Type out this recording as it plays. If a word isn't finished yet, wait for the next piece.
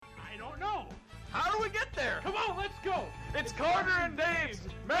It's Carter and Dave's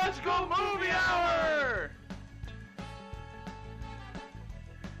Magical Movie Hour!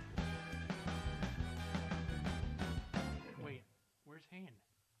 Wait, where's Hayne?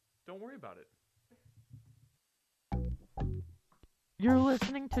 Don't worry about it. You're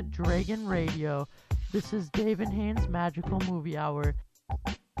listening to Dragon Radio. This is Dave and Haynes' Magical Movie Hour.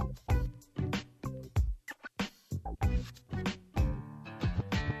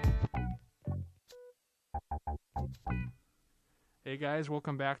 Hey guys,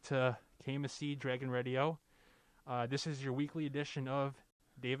 welcome back to KMSC Dragon Radio. This is your weekly edition of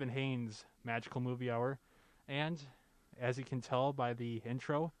Dave and Haynes' Magical Movie Hour. And as you can tell by the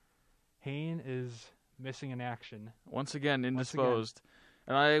intro, Hayne is missing in action. Once again, indisposed.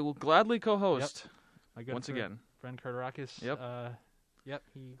 And I will gladly co-host. Yep. My good Once again. friend Carterakis. Yep.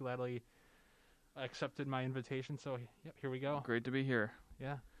 He gladly accepted my invitation, so yep, here we go. Great to be here.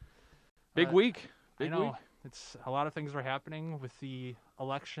 Yeah. Big week. Big I know. week. It's a lot of things are happening with the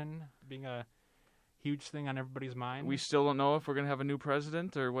election being a huge thing on everybody's mind. We still don't know if we're going to have a new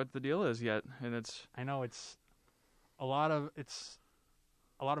president or what the deal is yet. And it's I know it's a lot of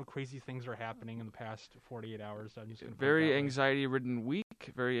crazy things are happening in the past 48 hours. I'm just gonna put it very that way. anxiety-ridden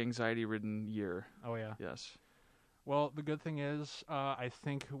week, very anxiety-ridden year. Oh yeah. Yes. Well, the good thing is, I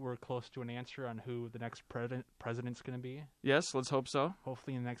think we're close to an answer on who the next president's going to be. Yes, let's hope so.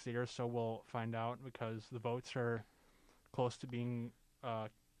 Hopefully, in the next day or so, we'll find out because the votes are close to being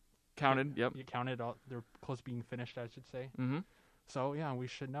Counted, yep. counted. They're close to being finished, I should say. Mm-hmm. So yeah, we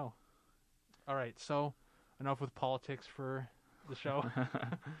should know. All right, so enough with politics for the show.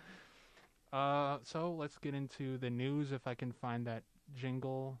 So let's get into the news. If I can find that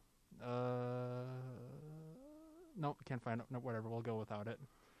jingle. Nope, can't find it. No, whatever. We'll go without it.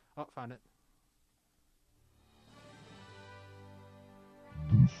 Oh, found it.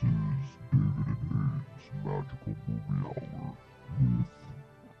 This is David and Haynes' Magical Movie Hour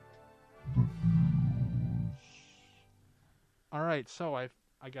with the news. All right, so I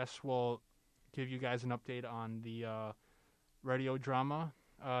guess we'll give you guys an update on the radio drama.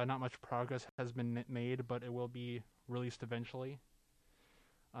 Not much progress has been made, but it will be released eventually.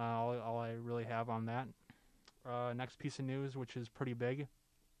 All I really have on that. Next piece of news, which is pretty big.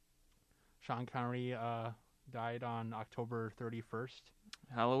 Sean Connery died on October 31st.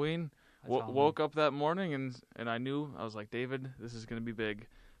 Halloween. Halloween. Woke up that morning and I knew, I was like, David, this is going to be big.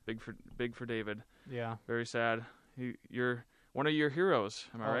 Big for David. Yeah. Very sad. You're one of your heroes,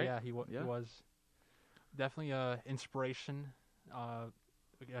 am I right? Yeah, he was definitely a inspiration.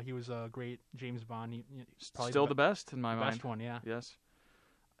 Yeah, he was a great James Bond. Probably Still the best in my mind. best one, yeah. Yes.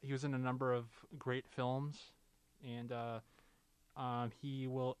 He was in a number of great films, and he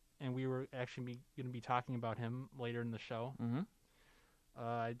will. And we were actually going to be talking about him later in the show. Mm-hmm.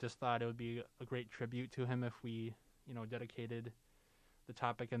 I just thought it would be a great tribute to him if we, dedicated the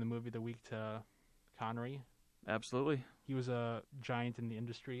topic and the movie of the week to Connery. Absolutely. He was a giant in the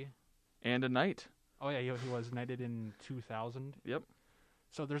industry. And a knight. Oh yeah, he was knighted in 2000. Yep.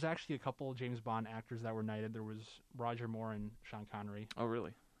 So there's actually a couple James Bond actors that were knighted. There was Roger Moore and Sean Connery. Oh,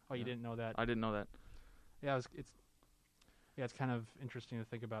 really? Oh, you didn't know that? I didn't know that. Yeah, it's kind of interesting to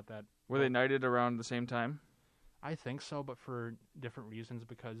think about that. Were they knighted around the same time? I think so, but for different reasons,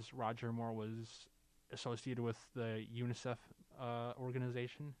 because Roger Moore was associated with the UNICEF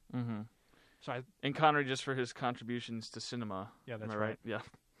organization. Mm-hmm. So And Connery just for his contributions to cinema. Yeah, that's Am I right? Yeah.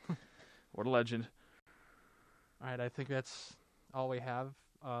 What a legend. All right, I think that's all we have.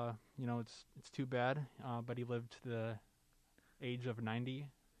 It's too bad, but he lived to the age of 90.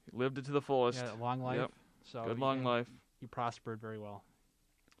 He lived it to the fullest. Yeah, long life. Yep. So Good long life. He prospered very well.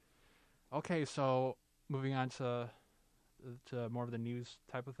 Okay, so moving on to more of the news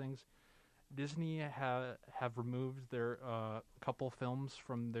type of things. Disney have removed their couple films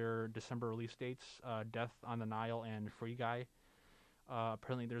from their December release dates, Death on the Nile and Free Guy.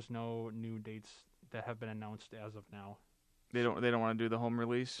 Apparently there's no new dates that have been announced as of now. They don't want to do the home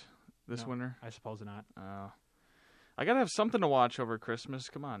release this No, winter? I suppose not. I got to have something to watch over Christmas.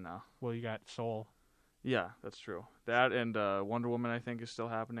 Come on now. Well, you got Soul. Yeah, that's true. That and Wonder Woman, I think, is still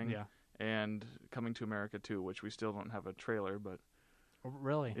happening. Yeah. And Coming to America 2, which we still don't have a trailer, but Oh,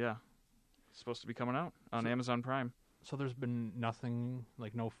 really? yeah. It's supposed to be coming out on Amazon Prime. So there's been nothing,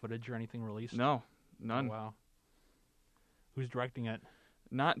 like no footage or anything released? No, none. Oh, wow. Who's directing it?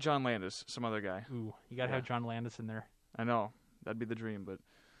 Not John Landis, some other guy. Ooh, you got to Yeah. have John Landis in there. I know. That'd be the dream, but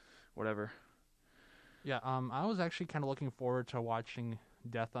whatever. Yeah, I was actually kind of looking forward to watching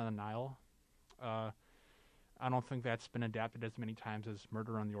Death on the Nile. I don't think that's been adapted as many times as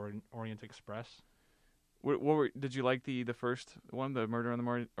Murder on the Orient Express. Did you like the first one, the Murder on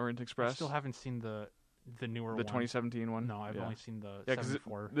the Orient Express? I still haven't seen the The newer the one. 2017 one. No, I've Yeah. only seen the Yeah, because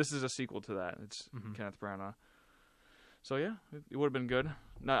 74. this is a sequel to that. It's Mhm. Kenneth Branagh. So yeah, it would have been good.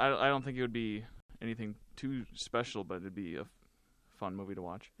 No, I don't think it would be anything too special, but it'd be a fun movie to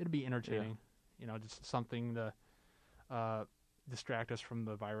watch. It'd be entertaining. You know, just something to distract us from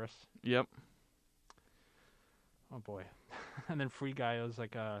the virus. Yep. Oh boy. And then Free Guy was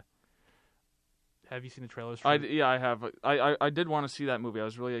like have you seen the trailers for I have. I did want to see that movie. I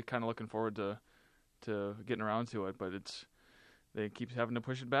was really kind of looking forward to getting around to it, but they keep having to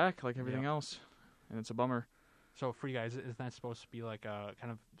push it back like everything else, and it's a bummer. So Free Guy, is that supposed to be like a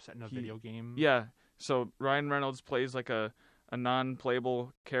kind of set in a video game? Yeah. So Ryan Reynolds plays like a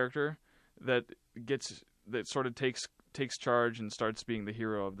non-playable character that sort of takes charge and starts being the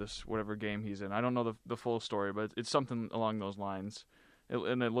hero of this whatever game he's in. I don't know the full story, but it's something along those lines.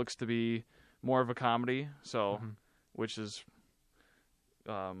 And it looks to be more of a comedy, so which is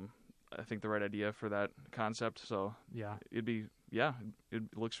I think the right idea for that concept. So Yeah. it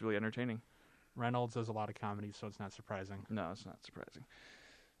looks really entertaining. Reynolds does a lot of comedy, so it's not surprising. No, it's not surprising.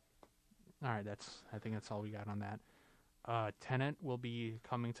 All right, I think that's all we got on that. Tenet will be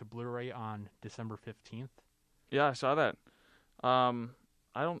coming to Blu-ray on December 15th. Yeah, I saw that.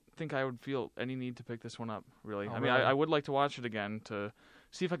 I don't think I would feel any need to pick this one up, really. Oh, I mean, really? I would like to watch it again to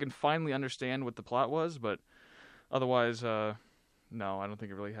see if I can finally understand what the plot was, but otherwise, no, I don't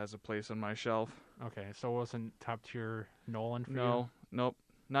think it really has a place on my shelf. Okay, so it wasn't top tier Nolan for you? No, nope,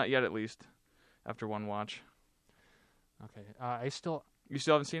 not yet at least, after one watch. Okay, You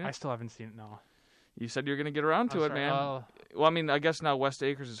still haven't seen it? I still haven't seen it, no. You said you were going to get around to Oh, it, sorry, man. Well, I mean, I guess now West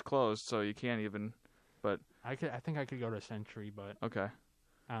Acres is closed, so you can't even, but... I think I could go to Century, but Okay.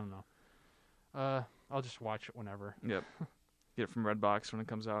 I don't know. I'll just watch it whenever. Yep. Get it from Redbox when it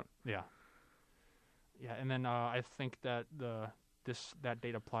comes out. Yeah. Yeah, and then I think that that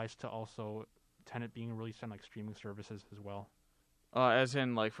date applies to also Tenet being released on like streaming services as well. As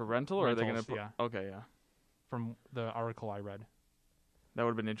in, like, for rental, or are they going Rentals, to... yeah. Okay, yeah. From the article I read. That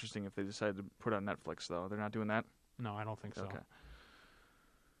would have been interesting if they decided to put it on Netflix, though. They're not doing that? No, I don't think so. Okay.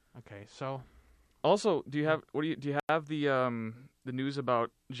 Okay, so Also, do you have the news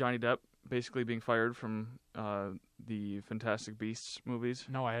about Johnny Depp basically being fired from the Fantastic Beasts movies?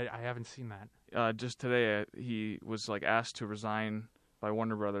 no, I haven't seen that. Just today, he was like asked to resign by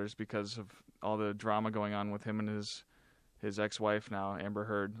Warner Brothers because of all the drama going on with him and his ex-wife now, Amber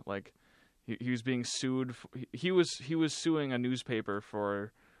Heard. Like he was being sued. He was suing a newspaper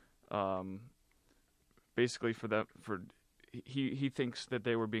for basically for that for. He thinks that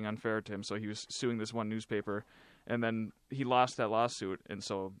they were being unfair to him, so he was suing this one newspaper, and then he lost that lawsuit, and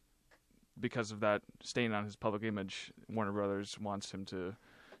so because of that stain on his public image, Warner Brothers wants him to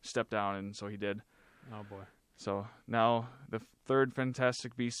step down, and so he did. Oh boy. So now the third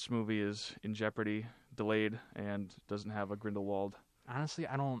Fantastic Beasts movie is in jeopardy, delayed, and doesn't have a Grindelwald. Honestly,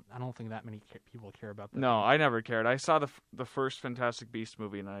 I don't think that many people care about that. No, I never cared. I saw the first Fantastic Beasts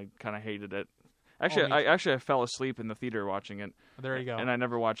movie, and I kind of hated it. Actually, I fell asleep in the theater watching it. There you go. And I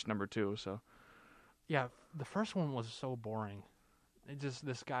never watched number 2, so. Yeah, the first one was so boring. It just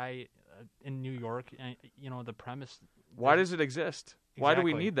this guy in New York, and the premise. Why does it exist? Why do we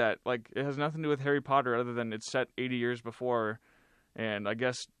Exactly. need that? Like, it has nothing to do with Harry Potter other than it's set 80 years before, and I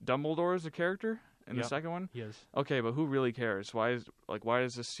guess Dumbledore is a character in the Yep. second one? He is. Okay, but who really cares? Why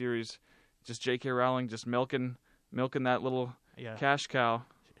is this series just J.K. Rowling just milking that little Yeah. cash cow?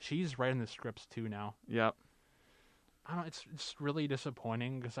 She's writing the scripts too now. Yep. I don't know. It's really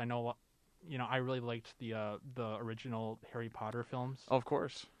disappointing because I know, I really liked the original Harry Potter films, Of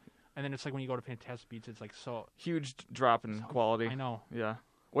course. and then it's like when you go to Fantastic Beasts, it's like so. Huge drop in quality. I know. Yeah.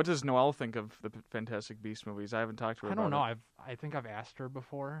 What does Noelle think of the Fantastic Beasts movies? I haven't talked to her I don't about know. it. I think I've asked her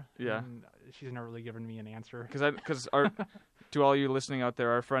before. Yeah. And she's never really given me an answer. Because to all you listening out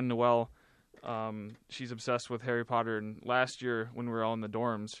there, our friend Noelle, she's obsessed with Harry Potter. And last year, when we were all in the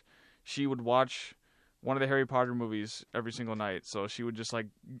dorms, she would watch one of the Harry Potter movies every single night. So she would just like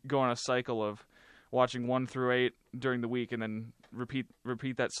go on a cycle of watching 1 through 8 during the week, and then repeat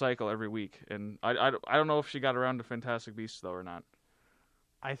that cycle every week. And I don't know if she got around to Fantastic Beasts though or not.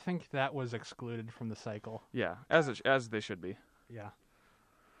 I think that was excluded from the cycle. Yeah, as they should be. Yeah.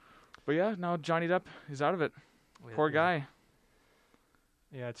 But yeah, now Johnny Depp is out of it. Poor guy.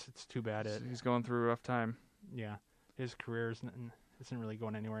 Yeah, it's too bad. He's going through a rough time. Yeah, his career isn't really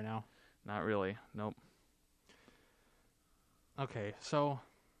going anywhere now. Not really. Nope. Okay, so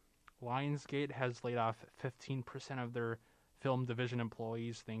Lionsgate has laid off 15% of their film division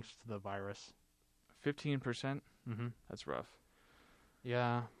employees thanks to the virus. 15%? Mm-hmm. That's rough.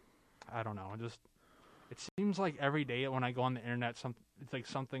 Yeah, I don't know. Just It seems like every day when I go on the internet, it's like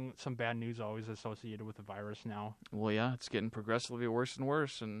some bad news always associated with the virus now. Well, yeah, it's getting progressively worse and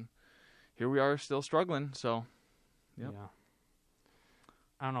worse, and here we are still struggling. So, yep. Yeah.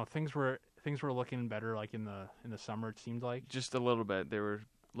 I don't know. Things were looking better like in the summer. It seemed like just a little bit. They were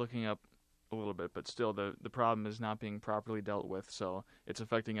looking up a little bit, but still, the problem is not being properly dealt with. So it's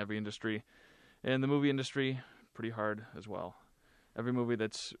affecting every industry, and the movie industry pretty hard as well. Every movie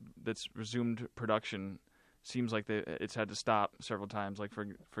that's resumed production seems like it's had to stop several times. Like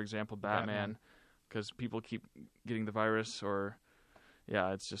for example, Batman, because people keep getting the virus, or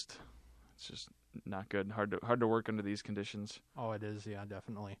it's just not good. Hard to work under these conditions. Oh, it is. Yeah,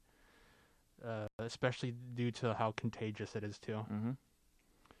 definitely. Especially due to how contagious it is too. Mm-hmm.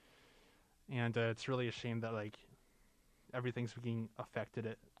 And it's really a shame that like everything's being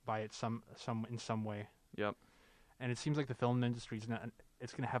affected by it in some way. Yep. And it seems like the film industry's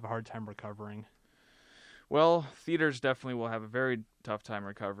it's going to have a hard time recovering. Well, theaters definitely will have a very tough time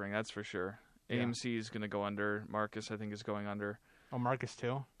recovering, that's for sure. Yeah. AMC is going to go under. Marcus, I think, is going under. Oh, Marcus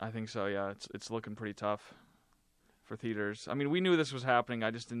too? I think so, yeah. It's looking pretty tough for theaters. I mean, we knew this was happening. I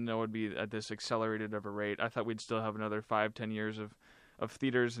just didn't know it would be at this accelerated of a rate. I thought we'd still have another 5-10 years of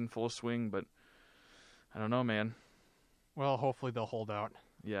theaters in full swing, but I don't know, man. Well, hopefully they'll hold out.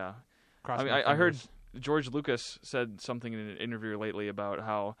 Yeah. Cross I heard George Lucas said something in an interview lately about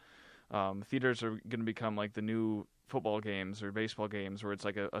how theaters are going to become like the new football games or baseball games, where it's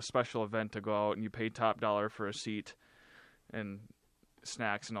like a special event to go out and you pay top dollar for a seat and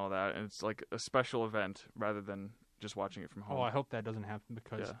snacks and all that, and it's like a special event rather than just watching it from home. Oh, I hope that doesn't happen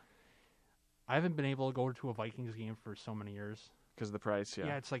because I haven't been able to go to a Vikings game for so many years. Because of the price, yeah.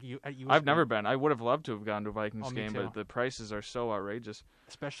 Yeah, it's like I've never been. I would have loved to have gone to a Vikings me game, too. but the prices are so outrageous.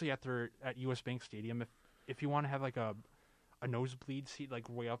 Especially at US Bank Stadium. If you want to have like a nosebleed seat like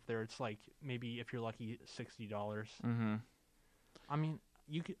way up there, it's like maybe if you're lucky $60. Mm-hmm. I mean,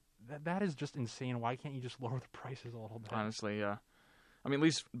 you could, that is just insane. Why can't you just lower the prices a little bit? Honestly, yeah. I mean, at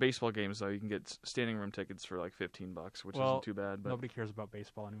least baseball games though, you can get standing room tickets for like $15, which isn't too bad. But nobody cares about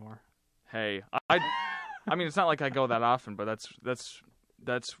baseball anymore. Hey, I mean, it's not like I go that often, but that's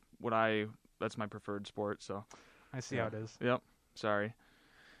my preferred sport. So I see how it is. Yep. Sorry.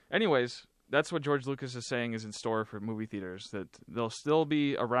 Anyways, that's what George Lucas is saying is in store for movie theaters. That they'll still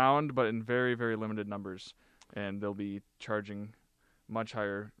be around, but in very, very limited numbers, and they'll be charging much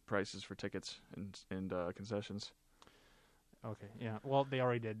higher prices for tickets and concessions. Okay. Yeah. Well, they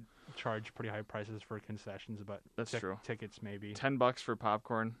already did charge pretty high prices for concessions, but that's true. Tickets maybe $10 for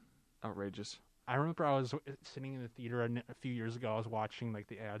popcorn, outrageous. I remember I was sitting in the theater a few years ago. I was watching like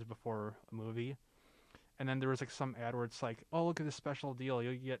the ads before a movie, and then there was like some ad where it's like, "Oh, look at this special deal!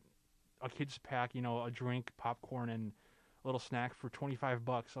 You'll get a kids pack, a drink, popcorn, and a little snack for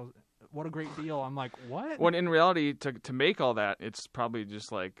 $25." What a great deal! I'm like, what? When in reality, to make all that, it's probably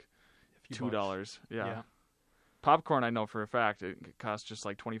just like $2. Yeah. Popcorn, I know for a fact, it costs just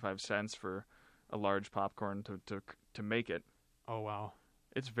like 25 cents for a large popcorn to make it. Oh wow.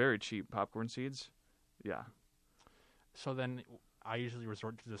 It's very cheap, popcorn seeds. Yeah. So then I usually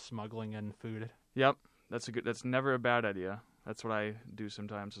resort to just smuggling in food. Yep. That's never a bad idea. That's what I do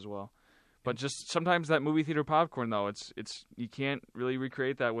sometimes as well. But just sometimes that movie theater popcorn though, it's you can't really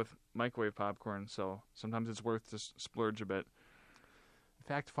recreate that with microwave popcorn, so sometimes it's worth to splurge a bit. In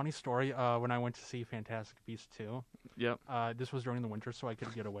fact, funny story, when I went to see Fantastic Beasts 2. Yep. This was during the winter, so I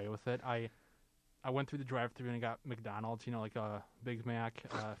could get away with it. I went through the drive-thru and I got McDonald's, like a Big Mac,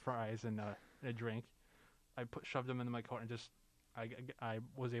 fries, and a drink. I shoved them into my coat and just I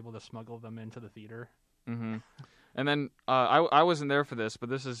was able to smuggle them into the theater. Mm-hmm. And then I wasn't there for this, but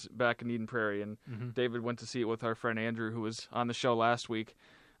this is back in Eden Prairie, and David went to see it with our friend Andrew, who was on the show last week.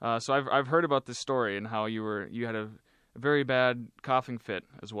 So I've heard about this story and how you had a very bad coughing fit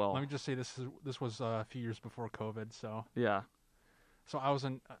as well. Let me just say this was a few years before COVID, so yeah. So I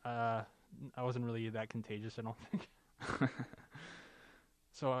wasn't really that contagious, I don't think.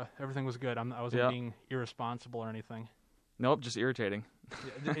 So everything was good. I wasn't being irresponsible or anything. Nope, just irritating.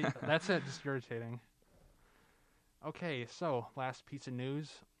 That's it, just irritating. Okay, so last piece of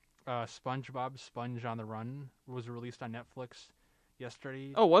news. SpongeBob Sponge on the Run was released on Netflix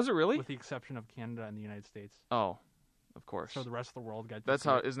yesterday. Oh, was it really? With the exception of Canada and the United States. Oh, of course. So the rest of the world got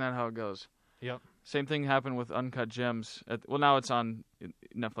Isn't that how it goes? Yep. Same thing happened with Uncut Gems. Now it's on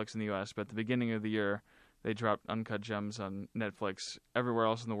Netflix in the U.S., but at the beginning of the year, they dropped Uncut Gems on Netflix everywhere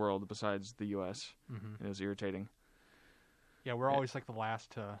else in the world besides the U.S. Mm-hmm. It was irritating. Yeah, we're always like the last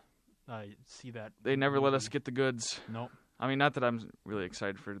to see that. They never let us get the goods. Nope. I mean, not that I'm really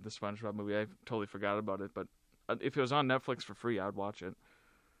excited for the SpongeBob movie. I totally forgot about it, but if it was on Netflix for free, I'd watch it.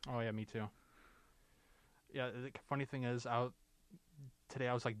 Oh, yeah, me too. Yeah, the funny thing is, today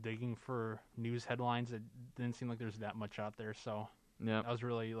I was like digging for news headlines. It didn't seem like there's that much out there, so Yep. I was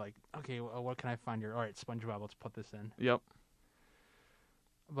really like, okay, well, what can I find here? All right, SpongeBob, let's put this in. Yep.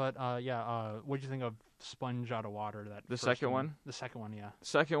 But what'd you think of Sponge Out of Water? The second one? The second one, yeah.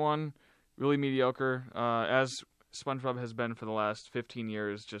 Second one, really mediocre. As SpongeBob has been for the last 15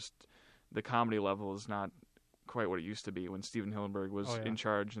 years, just the comedy level is not quite what it used to be when Steven Hillenburg was in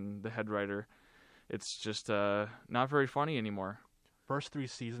charge and the head writer. It's just not very funny anymore. First 3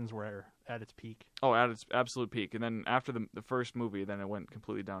 seasons were at its peak. Oh, at its absolute peak. And then after the first movie, then it went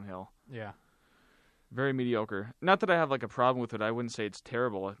completely downhill. Yeah. Very mediocre. Not that I have like a problem with it. I wouldn't say it's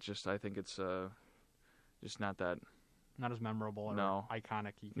terrible. It's just I think it's just not that. Not as memorable or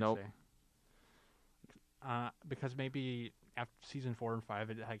iconic, you could say. Because maybe after season 4 and 5,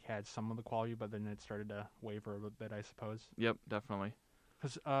 it like had some of the quality, but then it started to waver a bit, I suppose. Yep, definitely.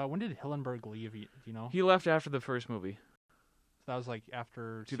 Because when did Hillenburg leave? Do you know? He left after the first movie. That was like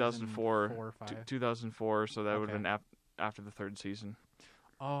after 2004. Season 4 or 5. 2004, so that would have been after the third season.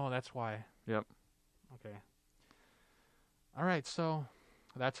 Oh, that's why. Yep. Okay. All right, so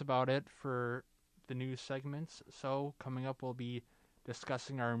that's about it for the news segments. So coming up, we'll be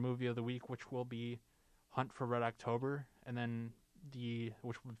discussing our movie of the week, which will be Hunt for Red October, and then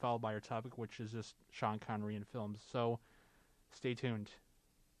which will be followed by our topic, which is just Sean Connery in films. So stay tuned.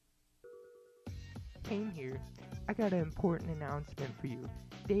 Kane here. I got an important announcement for you.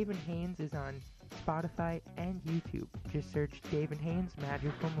 Dave and Haynes is on Spotify and YouTube. Just search Dave and Haynes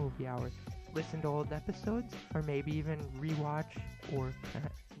Magical Movie Hour. Listen to old episodes, or maybe even rewatch or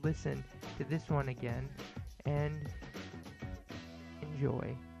listen to this one again, and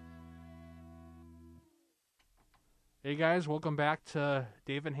enjoy. Hey guys, welcome back to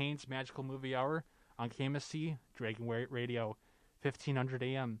Dave and Haynes Magical Movie Hour on KMSC Dragon Radio, 1500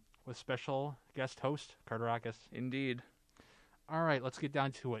 AM, with special guest host Carter Rackus. Indeed. All right, let's get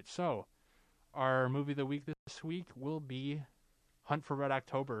down to it. So, our movie of the week this week will be Hunt for Red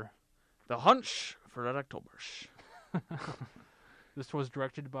October. The Hunch for Red October. This was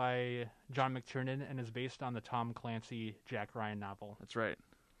directed by John McTiernan and is based on the Tom Clancy Jack Ryan novel. That's right.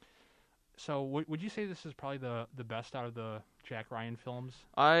 So would you say this is probably the best out of the Jack Ryan films?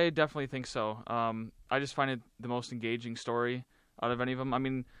 I definitely think so. I just find it the most engaging story out of any of them. I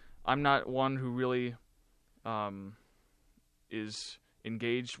mean, I'm not one who really is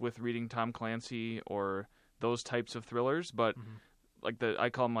engaged with reading Tom Clancy or those types of thrillers, but I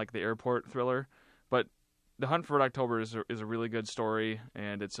call them like the airport thriller. But The Hunt for Red October is a really good story,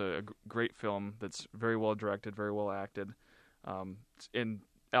 and it's a great film that's very well directed, very well acted. And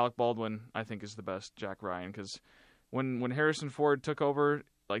Alec Baldwin, I think, is the best Jack Ryan, because when Harrison Ford took over,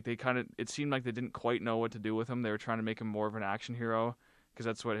 like it seemed like they didn't quite know what to do with him. They were trying to make him more of an action hero, because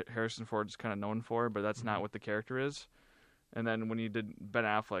that's what Harrison Ford is kind of known for, but that's not what the character is. And then when you did Ben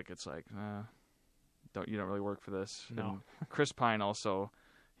Affleck, it's like, you don't really work for this. No. And Chris Pine also,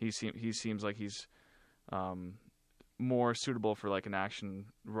 he seems like he's more suitable for like an action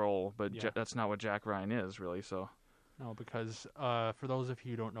role, but that's not what Jack Ryan is really. So. No, because for those of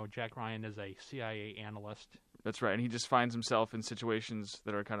you who don't know, Jack Ryan is a CIA analyst. That's right, and he just finds himself in situations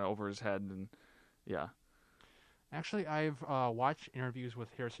that are kind of over his head, and yeah. Actually, I've watched interviews with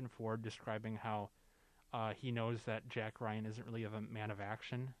Harrison Ford describing how he knows that Jack Ryan isn't really a man of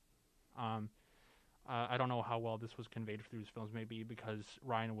action. I don't know how well this was conveyed through his films, maybe because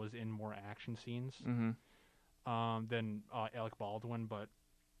Ryan was in more action scenes than Alec Baldwin, but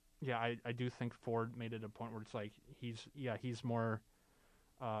yeah, I do think Ford made it a point where it's like he's more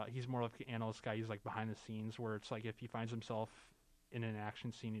like an analyst guy. He's like behind the scenes, where it's like if he finds himself in an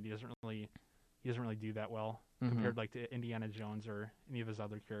action scene, he doesn't really do that well compared like to Indiana Jones or any of his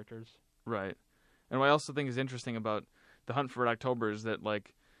other characters. Right. And what I also think is interesting about The Hunt for Red October is that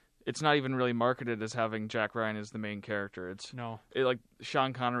like it's not even really marketed as having Jack Ryan as the main character. Like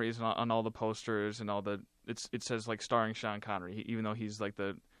Sean Connery is on all the posters and all the it says like starring Sean Connery, even though he's like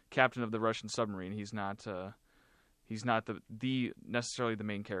the captain of the Russian submarine. He's not the necessarily the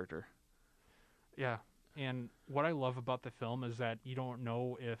main character. Yeah, and what I love about the film is that you don't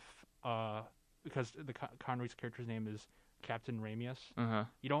know if because the Connery's character's name is Captain Ramius.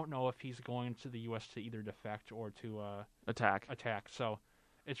 You don't know if he's going to the U.S. to either defect or to attack. So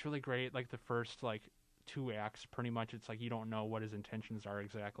it's really great. Like the first 2 acts, pretty much, it's like you don't know what his intentions are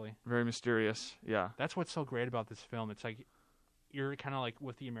exactly. Very mysterious. Yeah. That's what's so great about this film. It's like you're kind of like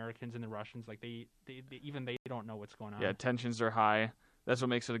with the Americans and the Russians, like they don't know what's going on. Yeah, tensions are high. That's what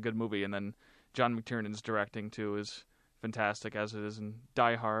makes it a good movie. And then John McTiernan's directing too is fantastic, as it is in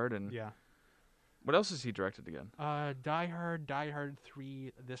Die Hard. And what else has he directed again? Die Hard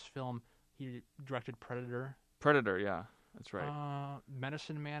 3. This film, he directed Predator. Predator, yeah, that's right.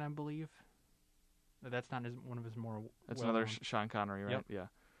 Medicine Man, I believe. That's not one of his more. That's another Sean Connery, right? Yep.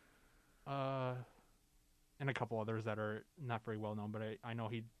 Yeah. And a couple others that are not very well known, but I know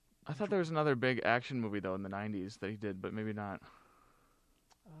he. I thought there was another big action movie though in the '90s that he did, but maybe not.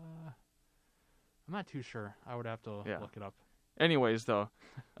 I'm not too sure. I would have to look it up. Anyways, though,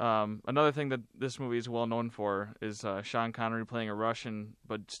 another thing that this movie is well known for is Sean Connery playing a Russian,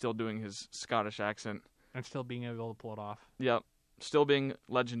 but still doing his Scottish accent. And still being able to pull it off. Yep. Still being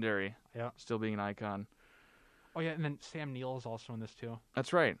legendary. Yeah. Still being an icon. Oh, yeah, and then Sam Neill is also in this, too.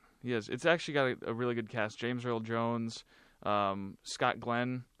 That's right. He is. It's actually got a really good cast. James Earl Jones, Scott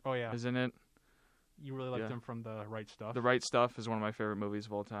Glenn is in it. You really liked him from The Right Stuff. The Right Stuff is one of my favorite movies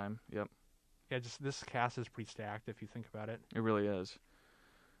of all time. Yep. Yeah, just this cast is pretty stacked if you think about it. It really is.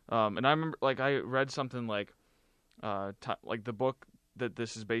 And I remember, I read something like the book that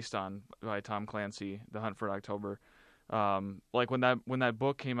this is based on by Tom Clancy, The Hunt for October. When that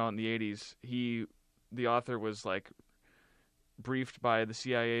book came out in the 80s, the author was briefed by the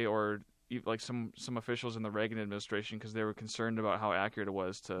CIA or some officials in the Reagan administration because they were concerned about how accurate it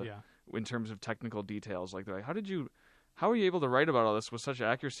was in terms of technical details. They're like, how are you able to write about all this with such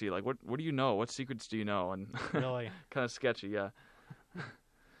accuracy? What do you know? What secrets do you know? And really kind of sketchy, yeah.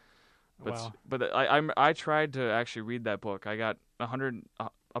 Wow. But I tried to actually read that book. I got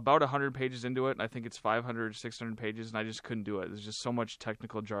about 100 pages into it, and I think it's 500, 600 pages, and I just couldn't do it. There's just so much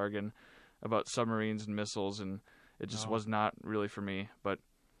technical jargon about submarines and missiles, and it just was not really for me. But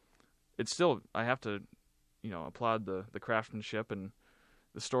it's still, I have to, applaud the craftsmanship, and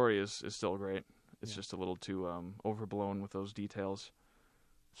the story is still great. It's just a little too overblown with those details.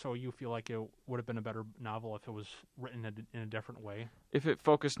 So you feel like it would have been a better novel if it was written in a different way? If it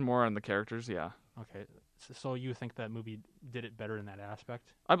focused more on the characters, yeah. Okay, so you think that movie did it better in that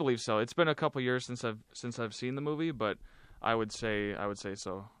aspect? I believe so. It's been a couple years since I've seen the movie, but I would say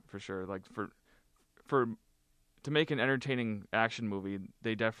so for sure. To make an entertaining action movie,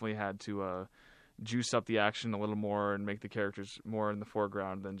 they definitely had to juice up the action a little more and make the characters more in the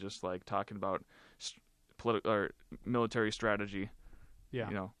foreground than just talking about political or military strategy.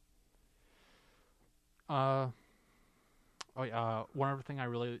 Yeah. One other thing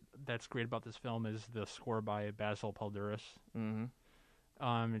that's great about this film is the score by Basil Palduris.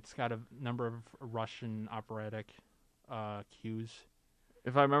 Mm-hmm. It's got a number of Russian operatic cues.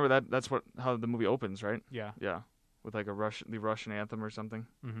 If I remember that's how the movie opens, right? Yeah. Yeah, with the Russian anthem or something.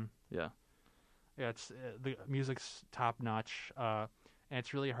 Mm-hmm. Yeah. Yeah, it's the music's top notch, and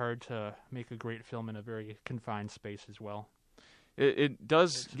it's really hard to make a great film in a very confined space as well. It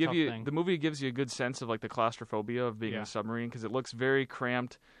does It's a give tough you thing. the movie gives you a good sense of the claustrophobia of being in a submarine because it looks very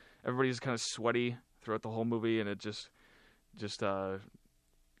cramped. Everybody's kind of sweaty throughout the whole movie, and it just kind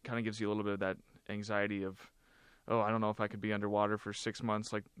of gives you a little bit of that anxiety of, I don't know if I could be underwater for 6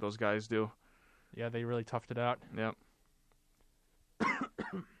 months like those guys do. Yeah, they really toughed it out. Yep.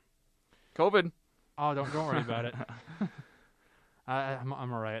 COVID. Oh, don't worry about it. I'm all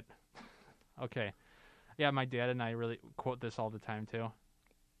right. Okay. Yeah, my dad and I really quote this all the time too.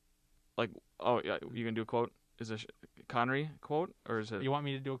 Yeah, you gonna do a quote? Is it a Connery quote or is it? You want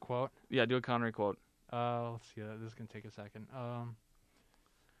me to do a quote? Yeah, do a Connery quote. Let's see. This is gonna take a second.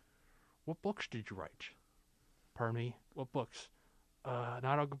 What books did you write? Pardon me. What books? An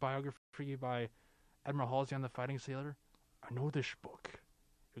autobiography by Admiral Halsey on the Fighting Sailor. I know this book.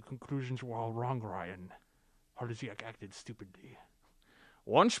 Your conclusions were all wrong, Ryan. Halsey acted stupidly.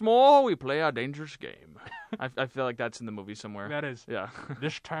 Once more, we play our dangerous game. I feel like that's in the movie somewhere. That is. Yeah.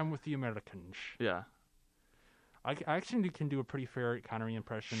 This time with the Americans. Yeah. I actually can do a pretty fair Connery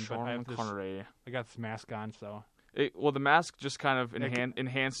impression, but Sean Connery. I got this mask on, so. The mask just kind of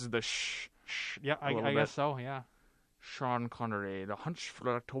enhances the shh. Yeah, I guess so, yeah. Sean Connery, the Hunt for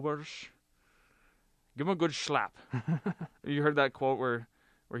October. Give him a good slap. You heard that quote where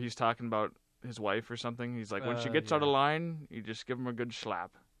he's talking about his wife or something? He's like, when she gets out of line, you just give him a good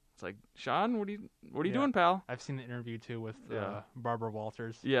slap. It's like, Sean, what are you doing, pal? I've seen the interview too with Barbara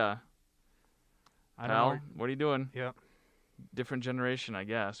Walters. Yeah. I Pal, don't know. what are you doing? Yeah. Different generation, I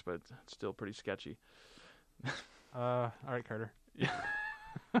guess, but it's still pretty sketchy. All right, Carter. Yeah.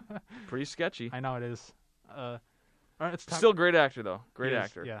 Pretty sketchy. I know it is. All right, it's Still great actor though. Great He is,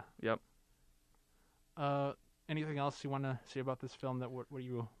 actor. Yeah. Yep. Anything else you want to say about this film? What do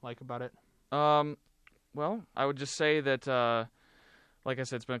you like about it? Well, I would just say that, like I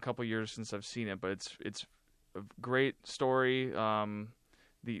said, it's been a couple years since I've seen it, but it's a great story.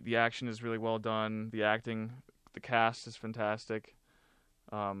 The action is really well done. The acting, the cast is fantastic.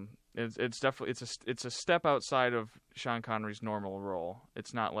 It's definitely it's a step outside of Sean Connery's normal role.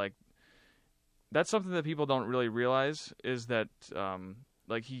 It's not like that's something that people don't really realize is that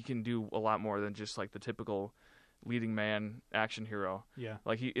like he can do a lot more than just like the typical leading man action hero. Yeah.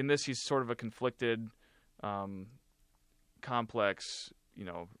 Like he's sort of a conflicted, complex,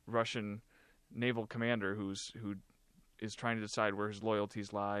 Russian naval commander who is trying to decide where his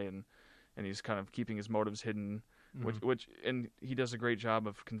loyalties lie, and he's kind of keeping his motives hidden, which and he does a great job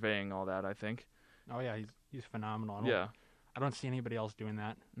of conveying all that, I think. Oh yeah, he's phenomenal. I don't see anybody else doing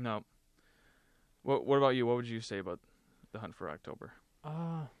that. No. What about you? What would you say about The Hunt for October?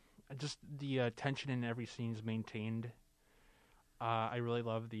 Just the tension in every scene is maintained. I really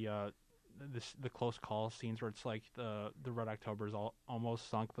love the close call scenes where it's like the Red October is almost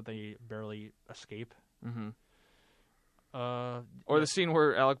sunk, but they barely escape. Mm-hmm. Or the scene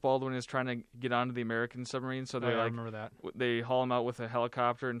where Alec Baldwin is trying to get onto the American submarine, so they I remember that. They haul him out with a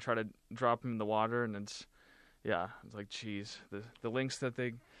helicopter and try to drop him in the water, and it's like, geez, the lengths that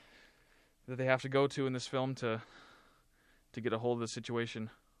they have to go to in this film to get a hold of the situation.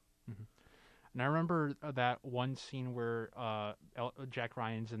 Mm-hmm. And I remember that one scene where Jack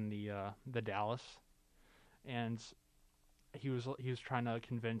Ryan's in the Dallas, and he was trying to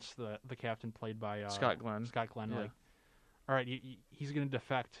convince the captain played by Scott Glenn. Yeah. Like, all right, he's going to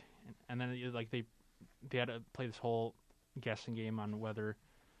defect, and then they had to play this whole guessing game on whether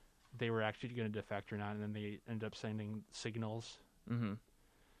they were actually going to defect or not, and then they ended up sending signals. Mm-hmm.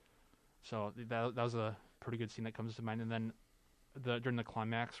 So that was a pretty good scene that comes to mind. And then during the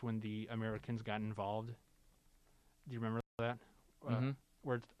climax when the Americans got involved, do you remember that?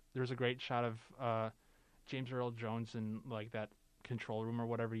 Where there's a great shot of James Earl Jones in like that control room or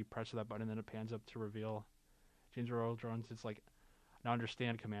whatever. You press that button and then it pans up to reveal James Earl Jones. It's like, now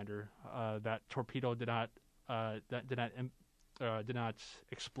understand, Commander, that torpedo did not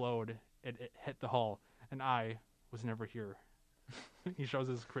explode. It hit the hull, and I was never here. He shows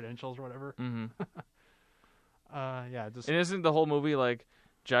his credentials or whatever. Mm-hmm. And isn't the whole movie like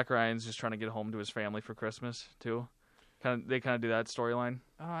Jack Ryan's just trying to get home to his family for Christmas too? They kind of do that storyline.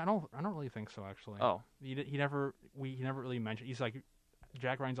 I don't really think so, actually. Oh, he never really mentioned. He's like,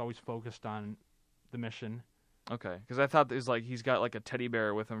 Jack Ryan's always focused on the mission. Okay, because I thought it was like he's got like a teddy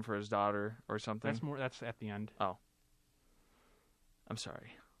bear with him for his daughter or something. That's at the end. Oh, I'm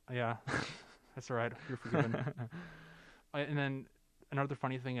sorry. Yeah, that's all right. You're forgiven. And then another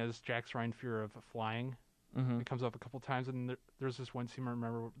funny thing is Jack Ryan's fear of flying. Mm-hmm. It comes up a couple times, and there's this one scene I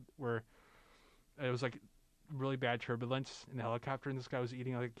remember where it was like really bad turbulence in the helicopter, and this guy was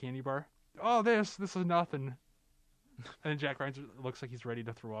eating like a candy bar. Oh, this is nothing. And then Jack Ryan looks like he's ready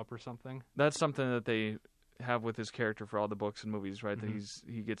to throw up or something. That's something that they have with his character for all the books and movies, right? Mm-hmm.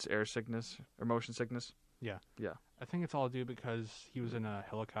 That he gets air sickness or motion sickness. Yeah. Yeah. I think it's all due because he was in a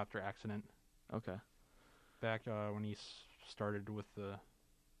helicopter accident. Okay. Back when he started with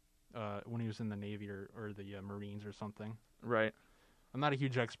when he was in the Navy or the Marines or something. Right. I'm not a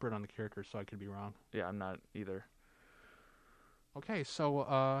huge expert on the character, so I could be wrong. Yeah, I'm not either. Okay, so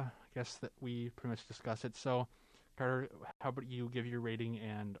I guess that we pretty much discussed it. So, Carter, how about you give your rating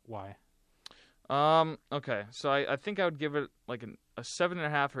and why? Okay, so I think I would give it like a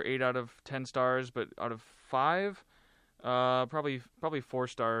 7.5 or 8 out of 10 stars, but out of 5, probably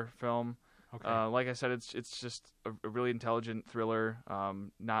 4-star film. Okay. Like I said, it's just a really intelligent thriller,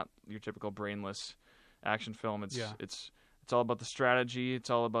 not your typical brainless action film. It's all about the strategy. It's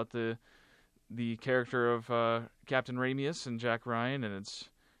all about the character of Captain Ramius and Jack Ryan, and it's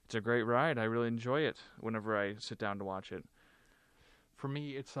a great ride. I really enjoy it whenever I sit down to watch it. For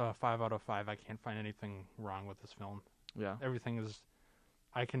me, it's a 5 out of 5. I can't find anything wrong with this film. Yeah. Everything is,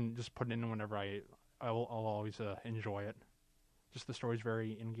 I can just put it in whenever I'll always enjoy it. Just the story's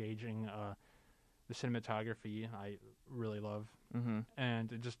very engaging. The cinematography I really love. Mm-hmm.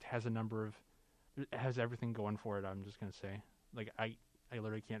 And it just has it has everything going for it, I'm just going to say. Like, I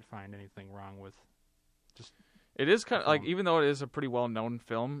literally can't find anything wrong with just... It is kind of like, even though it is a pretty well-known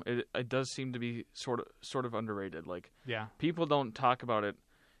film, it does seem to be sort of underrated. Like, yeah, people don't talk about it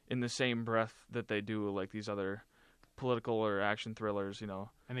in the same breath that they do like these other political or action thrillers,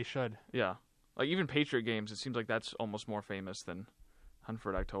 And they should. Yeah, like even Patriot Games. It seems like that's almost more famous than Hunt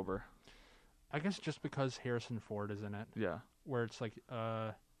for October. I guess just because Harrison Ford is in it. Yeah. Where it's like,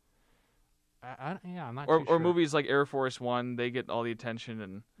 I'm not too sure. Or movies like Air Force One, they get all the attention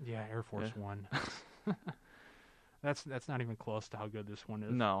and. Yeah, Air Force One. That's not even close to how good this one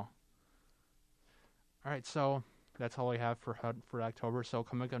is. No. All right, so that's all we have for October. So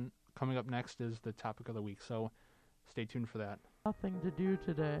coming up next is the topic of the week. So stay tuned for that. Nothing to do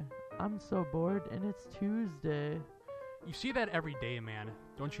today. I'm so bored, and it's Tuesday. You see that every day, man.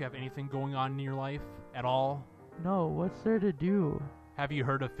 Don't you have anything going on in your life at all? No, what's there to do? Have you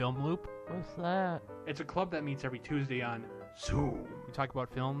heard of Film Loop? What's that? It's a club that meets every Tuesday on Zoom. We talk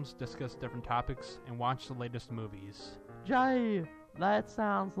about films, discuss different topics, and watch the latest movies. Jay, that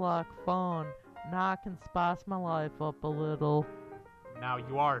sounds like fun. Now I can spice my life up a little. Now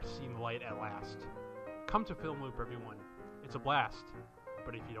you are seeing the light at last. Come to Film Loop, everyone. It's a blast.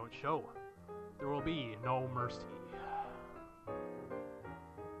 But if you don't show, there will be no mercy.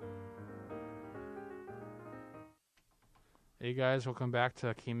 Hey guys, welcome back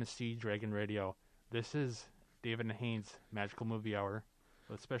to KMSC Dragon Radio. This is David and Haynes Magical Movie Hour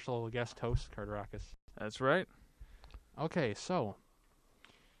with special guest host Carterakis. That's right. Okay, so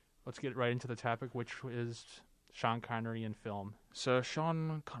let's get right into the topic, which is Sean Connery in film. Sir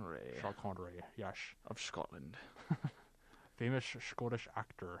Sean Connery Sean Connery, yes. of Scotland. Famous Scottish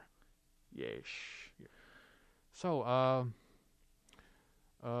actor. Yes. So,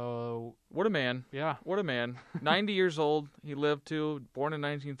 What a man. yeah. What a man. 90 years old. He lived to, born in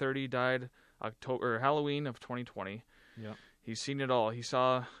 1930, died Halloween of 2020. Yep. He's seen it all. He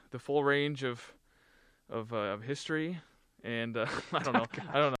saw the full range of history, and I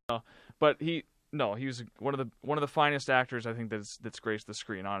don't know. But he was one of the finest actors I think that's graced the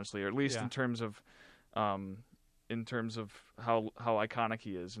screen, honestly, or at least Yeah. in terms of how iconic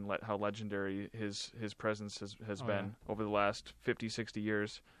he is and how legendary his presence has Oh, been over the last 50, 60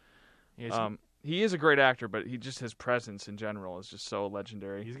 years. Yeah, He is a great actor, but his presence in general is just so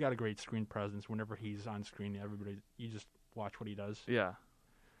legendary. he's got a great screen presence. Whenever he's on screen, you just watch what he does. Yeah.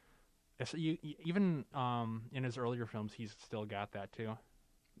 Even in his earlier films, he's still got that too.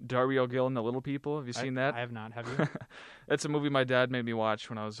 Darby O'Gill and the Little People. Have you seen that? I have not. Have you? It's a movie my dad made me watch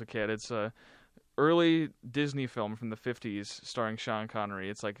when I was a kid. It's a early Disney film from the 50s starring Sean Connery.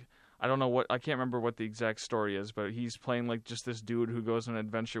 It's like, I can't remember what the exact story is, but he's playing like just this dude who goes on an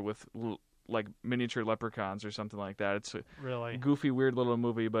adventure with like miniature leprechauns or something like that. It's a Really? goofy, weird little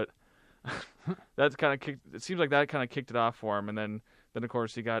movie, but it seems like that kind of kicked it off for him. And then of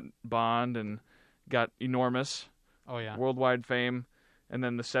course he got Bond and got enormous Oh yeah. worldwide fame. And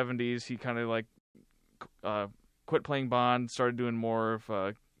then the 70s, he kind of like quit playing Bond, started doing more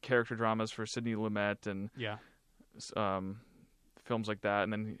of character dramas for Sidney Lumet and Yeah. films like that.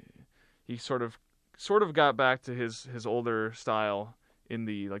 And then he sort of got back to his older style in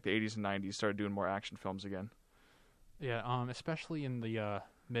the 80s and 90s. Started doing more action films again. Yeah. Especially in the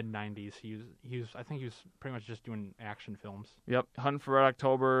mid '90s, I think he was pretty much just doing action films. Yep, Hunt for Red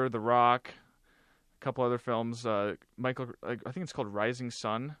October, The Rock, a couple other films. I think it's called Rising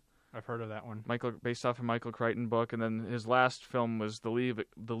Sun. I've heard of that one. Based off a Michael Crichton book, and then his last film was The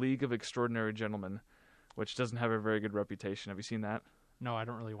League of Extraordinary Gentlemen, which doesn't have a very good reputation. Have you seen that? No, I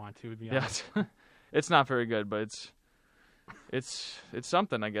don't really want to be Yeah, honest. it's not very good, but it's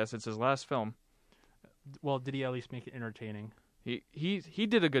something, I guess. It's his last film. Well, did he at least make it entertaining? He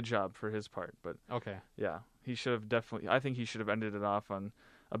did a good job for his part, but Okay. yeah, he should have definitely. I think he should have ended it off on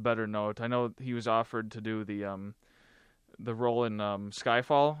a better note. I know he was offered to do the role in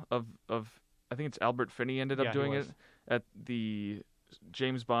Skyfall of I think it's Albert Finney ended up Yeah, he doing was. it at the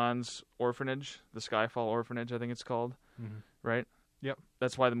James Bond's orphanage, the Skyfall orphanage, I think it's called, Mm-hmm. right? Yep.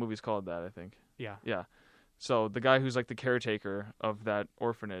 That's why the movie's called that, I think. Yeah. Yeah. So the guy who's like the caretaker of that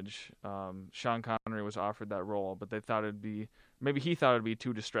orphanage, Sean Connery was offered that role, but he thought it'd be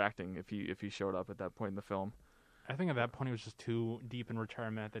too distracting if he showed up at that point in the film. I think at that point he was just too deep in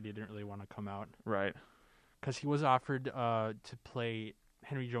retirement that he didn't really want to come out. Right. Because he was offered to play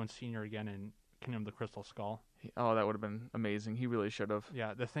Henry Jones Sr. again in Kingdom of the Crystal Skull. Oh, that would have been amazing. He really should have.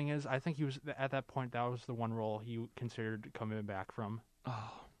 Yeah, the thing is, I think he was at that point. That was the one role he considered coming back from.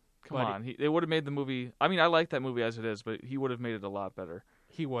 Oh, come But on. They would have made the movie. I mean, I like that movie as it is, but he would have made it a lot better.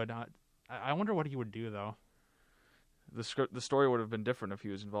 He would. I wonder what he would do though. The story would have been different if he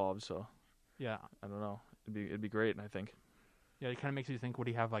was involved. So Yeah, I don't know. It'd be great, I think. yeah. It kind of makes you think: would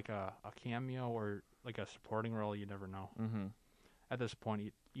he have like a cameo or like a supporting role? You never know. Mm-hmm. At this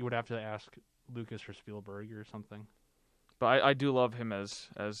point, you would have to ask Lucas or Spielberg or something. But I do love him as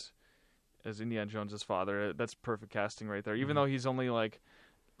Indiana Jones's father. That's perfect casting right there. Even Mhm. though he's only like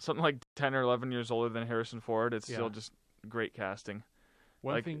something like 10 or 11 years older than Harrison Ford, it's Yeah. still just great casting.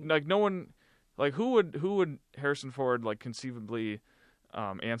 One thing, Like no one, like who would Harrison Ford like conceivably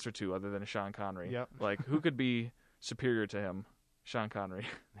answer to other than Sean Connery? Yep. Like who could be superior to him? Sean Connery.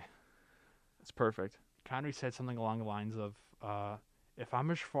 It's perfect. Connery said something along the lines of, "If I'm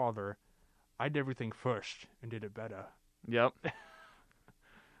his father, I did everything first and did it better." Yep.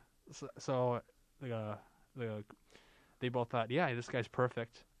 So they both thought, yeah, this guy's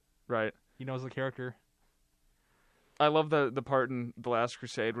perfect. Right. He knows the character. I love the part in The Last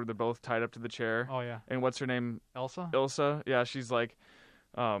Crusade where they're both tied up to the chair. Oh yeah, And what's her name? Elsa. Ilsa. Yeah, she's like,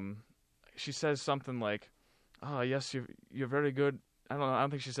 she says something like, "Oh yes, you're very good." I don't know. I don't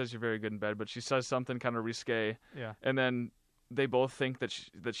think she says you're very good in bed, but she says something kind of risque. Yeah. And then they both think that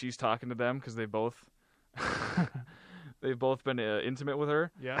she's talking to them because they've both been intimate with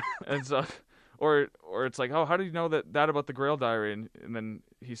her. Yeah. And so, or it's like, "Oh, how do you know that about the Grail Diary?" And then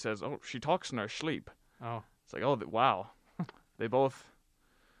he says, "Oh, she talks in her sleep." Oh. It's like, oh, wow. They both.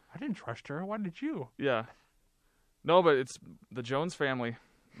 I didn't trust her. Why did you? Yeah. No, but it's the Jones family.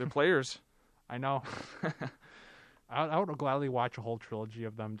 They're players. I know. I would gladly watch a whole trilogy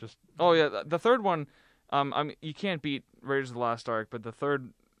of them. Just. Oh yeah, the third one. I mean, you can't beat Raiders of the Lost Ark, but the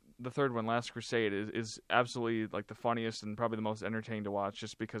third one, Last Crusade, is absolutely like the funniest and probably the most entertaining to watch,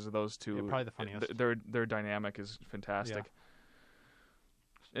 just because of those two. Yeah, probably the funniest. Their dynamic is fantastic.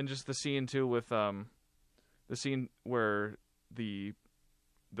 Yeah. And just the scene too with the scene where the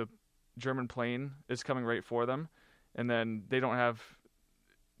German plane is coming right for them, and then they don't have.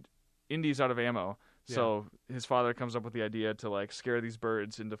 Indy's out of ammo. So his father comes up with the idea to like scare these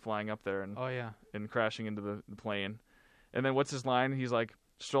birds into flying up there and and crashing into the plane. And then what's his line? He's like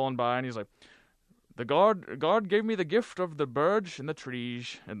strolling by and he's like, "The God gave me the gift of the birds and the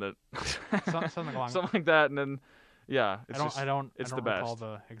trees and the something along something like that." And then I don't the recall best.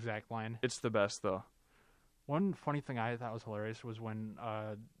 the exact line. It's the best though. One funny thing I thought was hilarious was when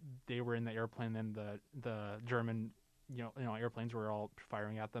they were in the airplane and the German you know airplanes were all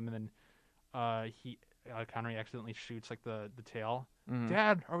firing at them, and then Connery accidentally shoots like the tail. Mm-hmm.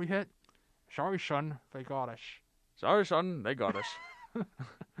 "Dad, are we hit?" "Sorry, son, they got us." "Sorry, son, they got us."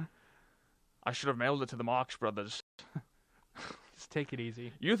 "I should have mailed it to the Marx Brothers." Just take it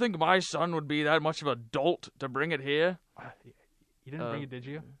easy. "You think my son would be that much of a dolt to bring it here?" You didn't bring it, did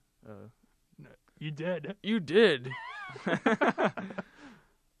you? No, you did. You did.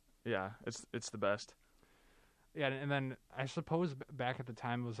 Yeah, it's the best. Yeah, and then I suppose back at the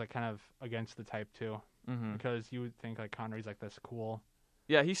time it was like kind of against the type too, because you would think like Connery's like this cool.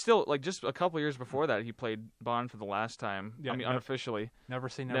 Yeah, he's still like just a couple years before that he played Bond for the last time. Yeah, I mean, unofficially. Never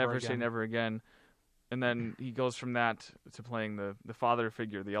say never. Never again. say never again. And then he goes from that to playing the father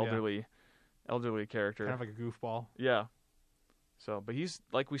figure, the elderly character. Kind of like a goofball. Yeah. So, but he's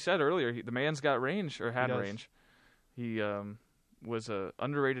like we said earlier, the man's got range or had range. He was a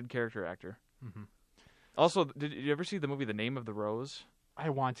underrated character actor. Mm-hmm. Also, did you ever see the movie The Name of the Rose? I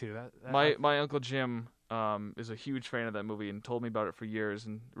want to. My Uncle Jim is a huge fan of that movie and told me about it for years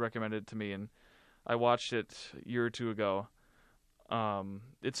and recommended it to me, and I watched it a year or two ago.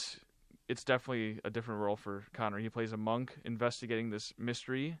 It's definitely a different role for Connery. He plays a monk investigating this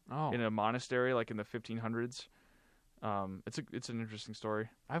mystery in a monastery, like in the 1500s. It's an interesting story.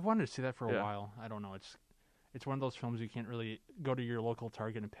 I've wanted to see that for a while. I don't know. It's one of those films you can't really go to your local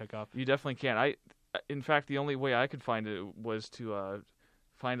Target and pick up. You definitely can't. In fact, the only way I could find it was to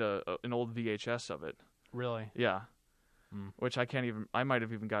find an old VHS of it. Really? Yeah. Which I might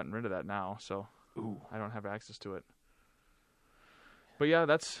have even gotten rid of that now, so I don't have access to it. But yeah,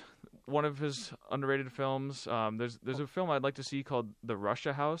 that's one of his underrated films. There's a film I'd like to see called The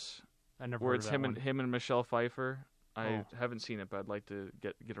Russia House, where it's him and Michelle Pfeiffer. I haven't seen it, but I'd like to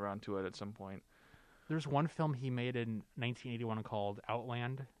get around to it at some point. There's one film he made in 1981 called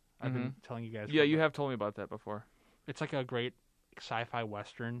Outland. I've been telling you guys. Yeah, you have told me about that before. It's like a great sci-fi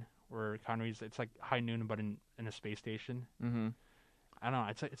western where Connery's. It's like High Noon, but in a space station. Mm-hmm. I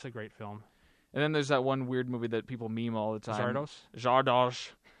don't know. It's a great film. And then there's that one weird movie that people meme all the time. Zardoz,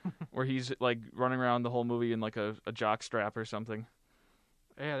 where he's like running around the whole movie in like a jock strap or something.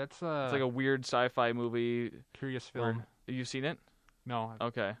 Yeah, that's it's like a weird sci-fi movie. Curious film. You've seen it? No.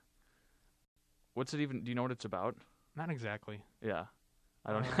 Okay. What's it even? Do you know what it's about? Not exactly. Yeah.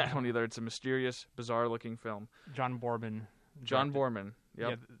 I don't either. It's a mysterious, bizarre-looking film. John Boorman. John Boorman.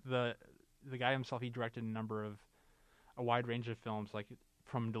 Yep. Yeah, the guy himself, he directed a wide range of films, like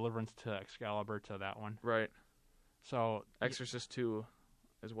from Deliverance to Excalibur to that one. Right. So Exorcist 2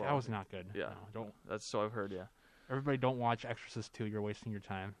 as well. That was not good. Yeah. No, don't. That's so I've heard. Yeah. Everybody, don't watch Exorcist 2. You're wasting your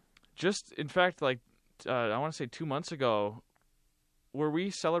time. Just in fact, like I want to say 2 months ago, were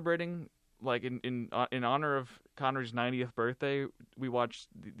we celebrating? Like in honor of Connery's 90th birthday, we watched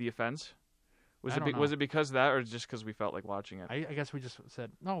The Offense. Was it because of that, or just because we felt like watching it? I guess we just said,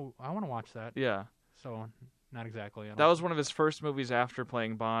 no, I want to watch that. Yeah. So not exactly. That was one of his first movies after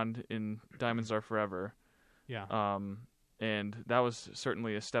playing Bond in Diamonds Are Forever. Yeah. And that was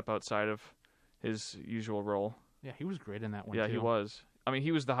certainly a step outside of his usual role. Yeah, he was great in that one. Yeah, too. he was. I mean,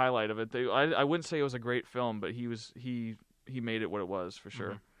 he was the highlight of it. I wouldn't say it was a great film, but he made it what it was for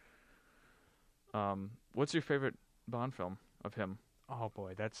sure. Mm-hmm. What's your favorite Bond film of him? Oh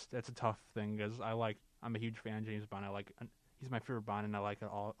boy, that's a tough thing because I'm a huge fan of James Bond. he's my favorite Bond, and I like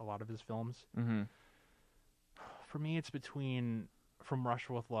a lot of his films. Mm-hmm. For me, it's between From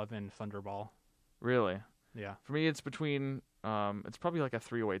Russia with Love and Thunderball. Really? Yeah. For me, it's between. It's probably like a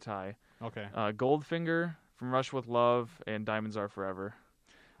 3-way tie. Okay. Goldfinger, From Russia with Love, and Diamonds Are Forever.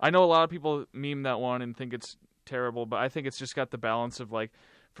 I know a lot of people meme that one and think it's terrible, but I think it's just got the balance of like,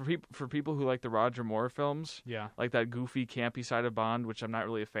 for people who like the Roger Moore films, Yeah. like that goofy, campy side of Bond, which I'm not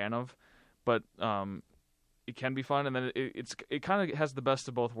really a fan of, but it can be fun, and then it kind of has the best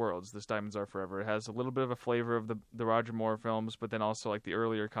of both worlds. This Diamonds Are Forever. It has a little bit of a flavor of the Roger Moore films, but then also like the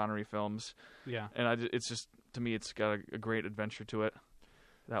earlier Connery films, Yeah. and it's just, to me, it's got a great adventure to it.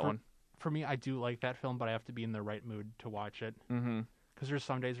 That one. For me, I do like that film, but I have to be in the right mood to watch it. Mm-hmm. Because there's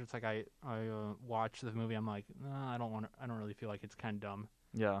some days where it's like I watch the movie, I'm like, I don't really feel like it's kind of dumb.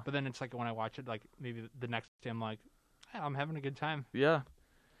 Yeah. But then it's like when I watch it, like maybe the next day I'm like, I'm having a good time. Yeah.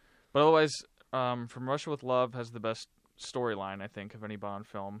 But otherwise, From Russia with Love has the best storyline, I think, of any Bond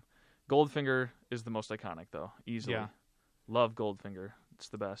film. Goldfinger is the most iconic, though, easily. Yeah. Love Goldfinger. It's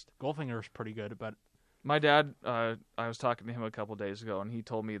the best. Goldfinger's pretty good, but My dad, I was talking to him a couple days ago, and he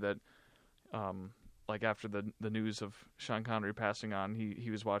told me that, like after the news of Sean Connery passing on, he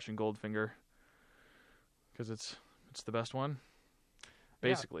was watching Goldfinger because it's the best one,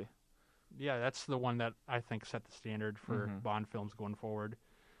 basically. yeah, that's the one that I think set the standard for Mhm. Bond films going forward.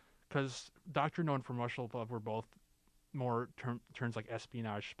 Because Dr. No and From Russia with Love were both more turns like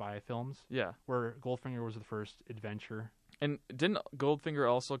espionage spy films, Yeah. where Goldfinger was the first adventure. And didn't Goldfinger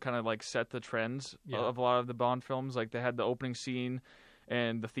also kind of like set the trends Yeah. of a lot of the Bond films? Like they had the opening scene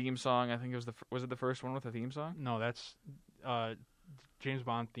and the theme song. I think it was was it the first one with the theme song? No, that's James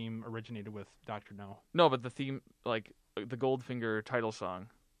Bond theme originated with Dr. No, No, but the theme, like the Goldfinger title song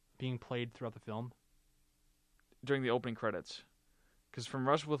being played throughout the film. during the opening credits. Because From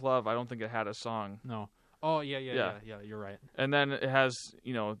Russia with Love, I don't think it had a song. No. Oh yeah, Yeah. you're right. And then it has,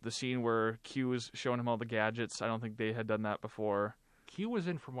 the scene where Q is showing him all the gadgets. I don't think they had done that before. Q was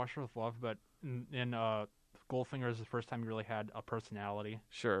in From Russia with Love, but in Goldfinger is the first time he really had a personality.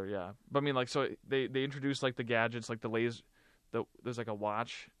 Sure, yeah. But I mean, like, so they introduced like the gadgets, like the laser. There's like a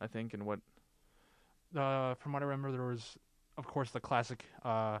watch, I think, and what. From what I remember, there was, of course, the classic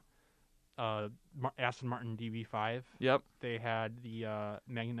Aston Martin DB5. Yep. They had the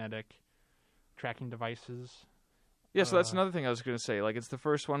magnetic tracking devices. Yeah, so that's another thing I was going to say. Like, it's the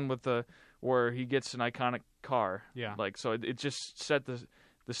first one with where he gets an iconic car. Yeah. Like, so it just set the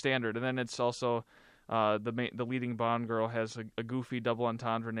standard, and then it's also the leading Bond girl has a goofy double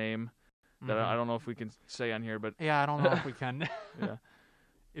entendre name that I don't know if we can say on here, but Yeah, I don't know if we can. yeah,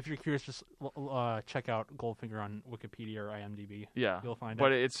 If you're curious, just check out Goldfinger on Wikipedia or IMDb. yeah. You'll find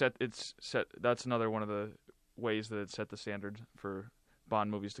But it. it's set. That's another one of the ways that it set the standard for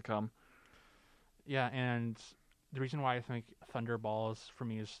Bond movies to come. Yeah, and the reason why I think Thunderballs for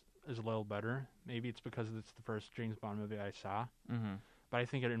me is a little better, maybe it's because it's the first James Bond movie I saw, Mm-hmm. but I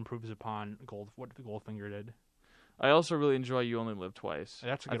think it improves upon what the Goldfinger did. I also really enjoy You Only Live Twice.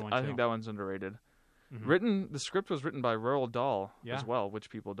 That's a good one, I too. think that one's underrated. Mhm. The script was written by Roald Dahl Yeah. as well, which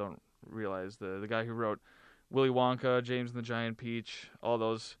people don't realize. The guy who wrote Willy Wonka, James and the Giant Peach, all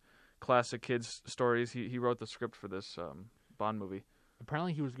those classic kids stories. He wrote the script for this Bond movie.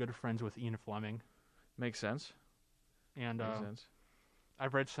 Apparently, he was good friends with Ian Fleming, Makes sense. and Makes sense.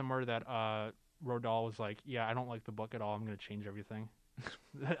 I've read somewhere that Roald Dahl was like, "Yeah, I don't like the book at all. I'm going to change everything."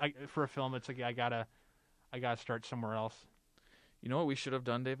 For a film, it's like I gotta start somewhere else. You know what we should have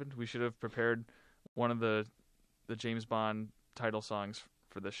done, David? We should have prepared one of the James Bond title songs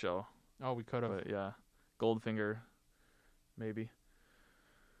for this show. Oh, we could have. But yeah, Goldfinger, maybe,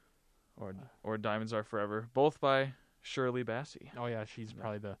 or Diamonds Are Forever, both by Shirley Bassey. Oh yeah, she's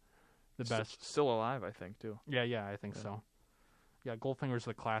probably the best. Still alive, I think, too. Yeah, I think Yeah. so. Yeah, Goldfinger's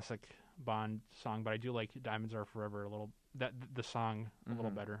the classic Bond song, but I do like Diamonds Are Forever a little. The song a little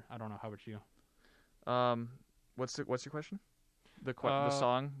Mhm. better. I don't know. How about you? What's your question? The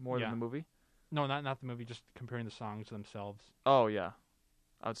song more yeah. than the movie? No, not the movie. Just comparing the songs themselves. Oh yeah,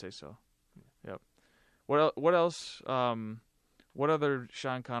 I would say so. Yep. What else? What other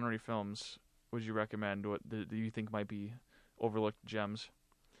Sean Connery films would you recommend? What do you think might be overlooked gems?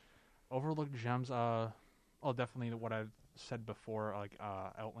 Overlooked gems. Definitely what I've said before, like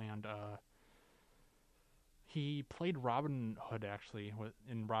Outland. He played Robin Hood actually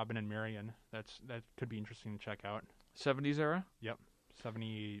in Robin and Marion. That could be interesting to check out. 70s era? Yep,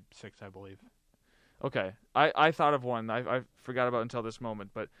 76, I believe. Okay, I thought of one I forgot about until this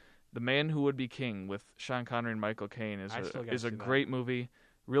moment, but The Man Who Would Be King with Sean Connery and Michael Caine is I still gotta a see that. great movie,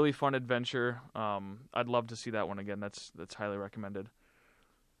 really fun adventure. I'd love to see that one again. That's highly recommended.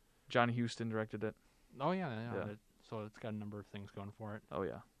 John Huston directed it. Oh yeah. Yeah. so it's got a number of things going for it. Oh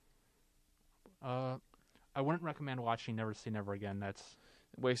yeah, I wouldn't recommend watching Never Say Never Again. That's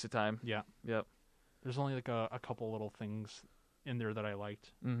waste of time. yeah. Yep. There's only like a couple little things in there that I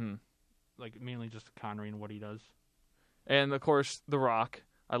liked, Mm-hmm. like mainly just Connery and what he does. And of course, The Rock.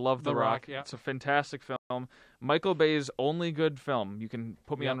 I love The Rock. Yeah. It's a fantastic film. Michael Bay's only good film. You can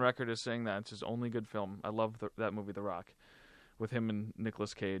put me Yeah. on record as saying that it's his only good film. I love that movie, The Rock, with him and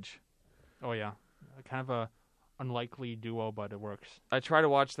Nicolas Cage. Oh yeah, kind of a unlikely duo, but it works. I try to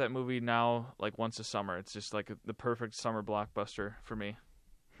watch that movie now, like once a summer. It's just like the perfect summer blockbuster for me.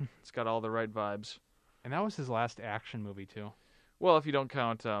 It's got all the right vibes. And that was his last action movie too. Well, if you don't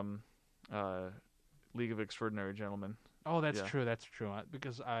count League of Extraordinary Gentlemen. Oh, that's Yeah. true. That's true.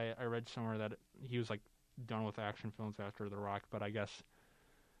 Because I read somewhere that he was like done with action films after The Rock, but I guess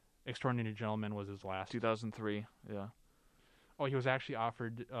Extraordinary Gentleman was his last. 2003, yeah. Oh, he was actually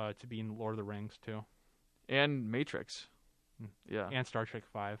offered to be in Lord of the Rings too, And Matrix. Hmm. Yeah. and Star Trek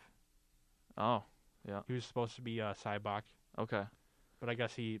V. Oh, yeah. He was supposed to be Cybok, Okay. but I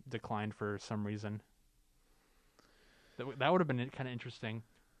guess he declined for some reason. That would have been kind of interesting.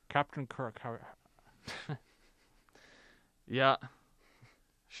 Captain Kirk. Yeah.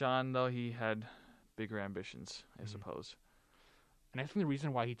 Sean, though, he had bigger ambitions, I suppose. And I think the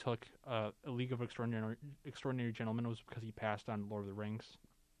reason why he took a League of Extraordinary Gentlemen was because he passed on Lord of the Rings.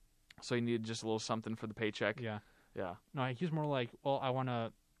 So he needed just a little something for the paycheck. Yeah. Yeah. No, he was more like, well, I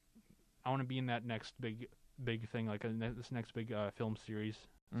wanna be in that next big thing, like this next big film series.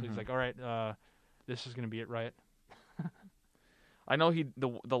 So he's Mhm. like, all right, this is gonna be it, right? I know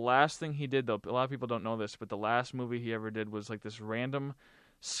the last thing he did, though, a lot of people don't know this, but the last movie he ever did was like this random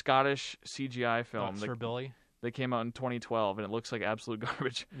Scottish CGI film Sir Billy. that came out in 2012, and it looks like absolute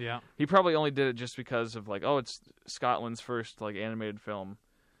garbage. Yeah. He probably only did it just because of like, oh, it's Scotland's first like animated film,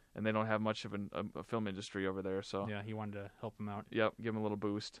 and they don't have much of a film industry over there. So Yeah, he wanted to help him out. yep, give him a little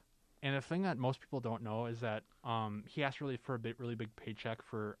boost. And the thing that most people don't know is that he asked for a really big paycheck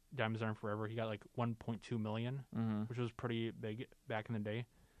for Diamonds Are Forever. He got like 1.2 million, Mm-hmm. which was pretty big back in the day.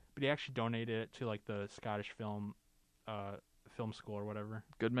 But he actually donated it to like the Scottish film school or whatever.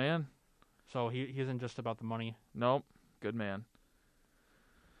 Good man. So he isn't just about the money. Nope. Good man.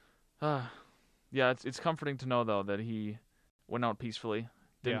 Yeah, it's comforting to know though that he went out peacefully.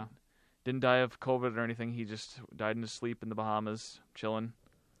 Didn't die of COVID or anything. He just died in his sleep in the Bahamas, chilling.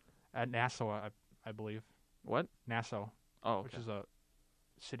 At Nassau, I believe. What? Nassau, Oh, okay. which is a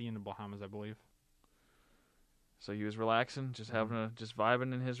city in the Bahamas, I believe. So he was relaxing, just just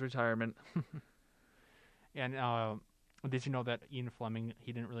vibing in his retirement. And did you know that Ian Fleming,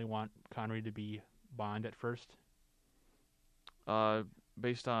 he didn't really want Connery to be Bond at first?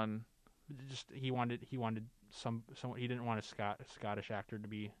 Based on Just he wanted some he didn't want a Scottish actor to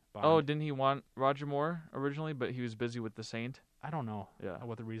be Bond. oh, didn't he want Roger Moore originally? But he was busy with The Saint. I don't know Yeah.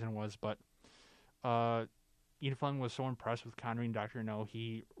 what the reason was, but Ian Fleming was so impressed with Connery and Dr. No,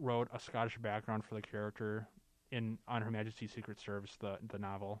 he wrote a Scottish background for the character on Her Majesty's Secret Service, the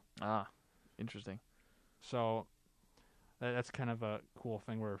novel. Ah, interesting. So that's kind of a cool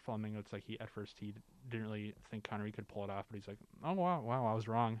thing where Fleming, it's like at first he didn't really think Connery could pull it off, but he's like, oh wow, I was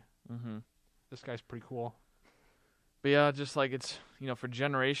wrong. Mm-hmm. This guy's pretty cool. But yeah, just like it's for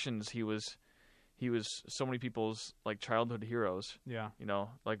generations he was so many people's like childhood heroes. Yeah.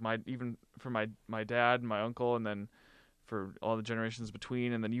 Like even for my dad, my uncle, and then for all the generations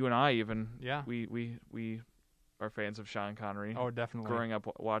between, and then you and I even. Yeah. We are fans of Sean Connery. Oh, definitely. Growing up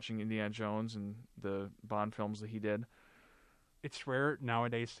watching Indiana Jones and the Bond films that he did. It's rare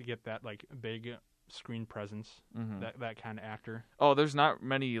nowadays to get that like big screen presence, Mm-hmm. that kind of actor. Oh, there's not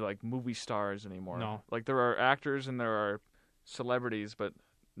many like movie stars anymore. No. Like there are actors and there are celebrities, but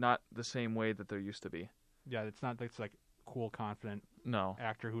not the same way that there used to be. Yeah, it's not it's like cool, confident No.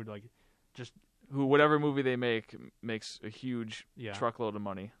 actor who'd like just Whatever movie they makes a huge yeah. truckload of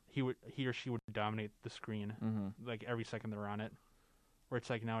money. He or she would dominate the screen Mm-hmm. like every second they're on it. Where it's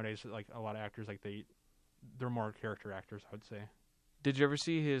like nowadays, like a lot of actors, like they're more character actors, I would say. Did you ever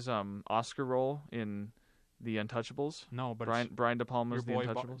see his Oscar role in The Untouchables? No, but Brian De Palma's your The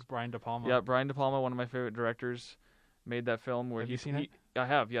boy Untouchables. Brian De Palma. Yeah, Brian De Palma, one of my favorite directors, made that film where Have you seen it? I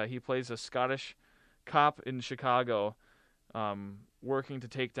have. Yeah, he plays a Scottish cop in Chicago, working to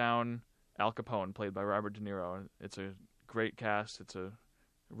take down Al Capone, played by Robert De Niro. It's a great cast. It's a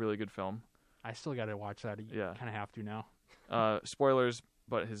really good film. I still got to watch that. Yeah. Kind of have to now. Spoilers,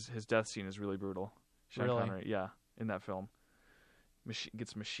 but his death scene is really brutal. Sean Really? Connery, yeah, in that film.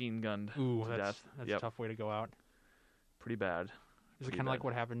 Gets machine gunned Ooh, to that's death. a Yep. tough way to go out. Pretty bad. Is it Pretty kind of like bad.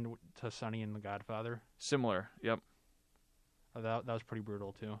 what happened to Sonny in The Godfather? Similar. Yep. That was pretty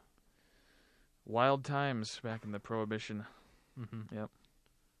brutal too. Wild times back in the Prohibition. Mm-hmm. Yep.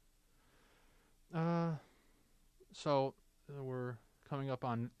 So we're coming up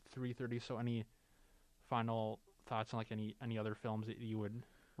on 3:30. So any final thoughts on like any other films that you would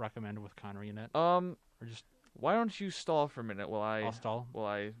recommend with Connery in it, or just Why don't you stall for a minute while I'll stall?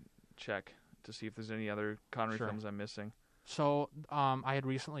 I check to see if there's any other Connery Sure. films I'm missing. So I had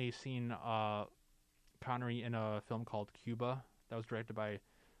recently seen Connery in a film called Cuba that was directed by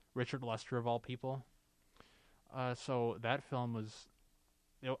Richard Lester of all people. So that film was,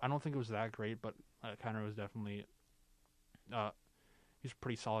 I don't think it was that great, but Connery was definitely he's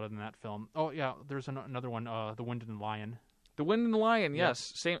pretty solid in that film. Oh yeah, there's another one, The Wind and the Lion. The Wind and the Lion, Yep.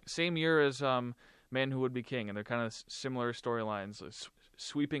 yes, same year as Man Who Would Be King, and they're kind of similar storylines,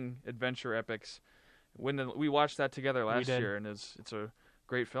 sweeping adventure epics. We watched that together last did. year, and it's a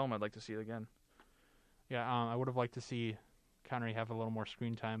great film. I'd like to see it again. Yeah, I would have liked to see Connery have a little more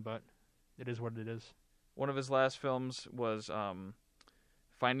screen time, but it is what it is. One of his last films was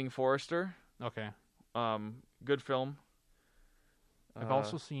Finding Forrester. Okay. Good film. I've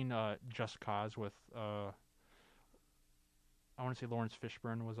also seen Just Cause with I want to say Lawrence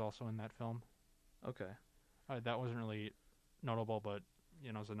Fishburne was also in that film. Okay. That wasn't really notable, but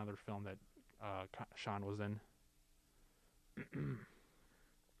it was another film that Sean was in.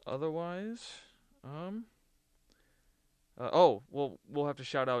 Otherwise, we'll have to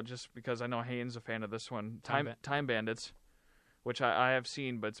shout out just because I know Haynes is a fan of this one. Time Bandits, which I have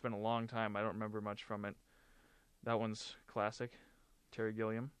seen, but it's been a long time. I don't remember much from it. That one's classic. Terry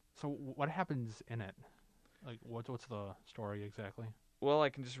Gilliam. So what happens in it? Like what's the story exactly? Well, I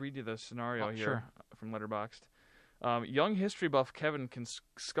can just read you the scenario here Sure. from Letterboxd. Young history buff Kevin can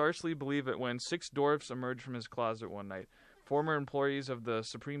scarcely believe it when 6 dwarfs emerge from his closet one night. Former employees of the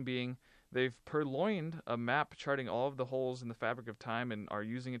Supreme Being, they've purloined a map charting all of the holes in the fabric of time and are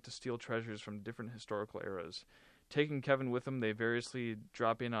using it to steal treasures from different historical eras. Taking Kevin with them, they variously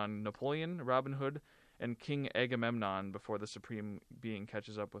drop in on Napoleon, Robin Hood, and King Agamemnon before the Supreme Being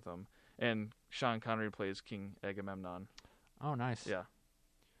catches up with them. And Sean Connery plays King Agamemnon. Oh, nice. Yeah.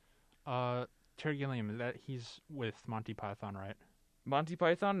 Terry Gilliam, that he's with Monty Python, right? Monty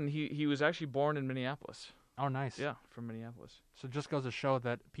Python, and he was actually born in Minneapolis. Oh, nice. Yeah, from Minneapolis. So it just goes to show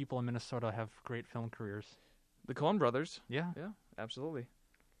that people in Minnesota have great film careers. The Coen brothers. Yeah. Yeah, absolutely.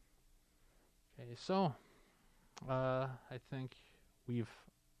 Okay, so I think we've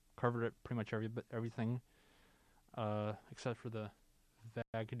covered it pretty much everything, except for the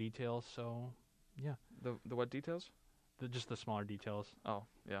vague details. So yeah, The what details? just the smaller details. Oh,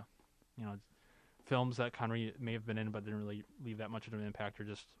 yeah. Films that Connery may have been in, but didn't really leave that much of an impact, or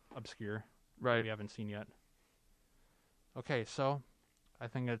just obscure. Right. We haven't seen yet. Okay, so I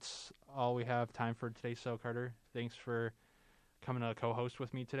think that's all we have time for today. So Carter, thanks for coming to co-host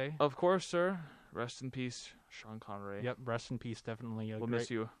with me today. Of course, sir. Rest in peace, Sean Connery. Yep, rest in peace. Definitely We'll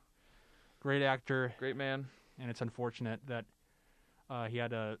miss you. Great actor, Great man. and it's unfortunate that he had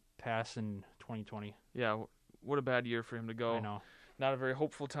to pass in 2020. Yeah, what a bad year for him to go. I know. Not a very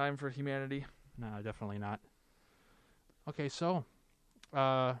hopeful time for humanity. No, definitely not. Okay, so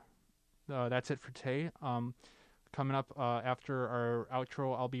that's it for today. Coming up after our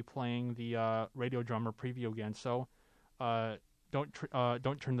outro, I'll be playing the Radio Drummer preview again. So don't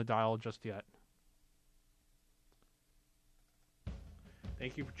turn the dial just yet.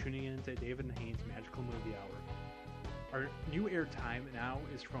 Thank you for tuning in to David and Haynes Magical Movie Hour. Our new air time now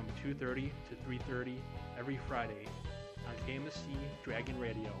is from 2:30 to 3:30 every Friday on KMSC Dragon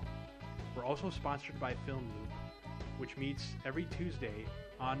Radio. We're also sponsored by Film Loop, which meets every Tuesday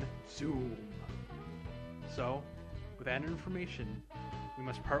on Zoom. So, with that information, we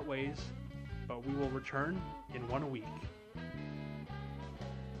must part ways, but we will return in 1 week.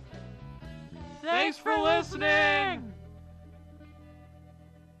 Thanks for listening!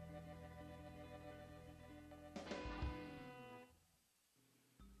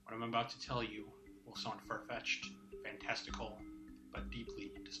 What I'm about to tell you will sound far-fetched, fantastical, but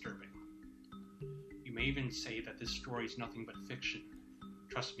deeply disturbing. You may even say that this story is nothing but fiction.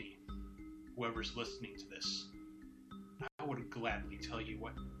 Trust me, whoever's listening to this, I would gladly tell you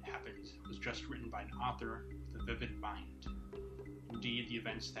what happened was just written by an author with a vivid mind. Indeed, the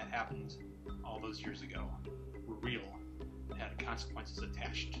events that happened all those years ago were real and had consequences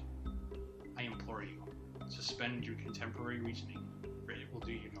attached. I implore you, suspend your contemporary reasoning, for it will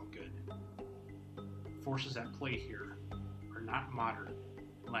do you no good. The forces at play here are not modern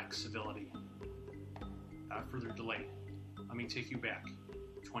and lack civility. Without further delay, let me take you back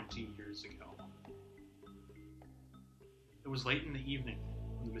 20 years ago. It was late in the evening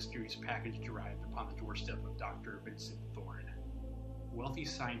when the mysterious package arrived upon the doorstep of Dr. Vincent Thorne. a wealthy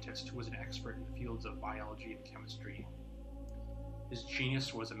scientist who was an expert in the fields of biology and chemistry. His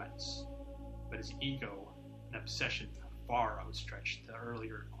genius was immense, but his ego and obsession far outstretched the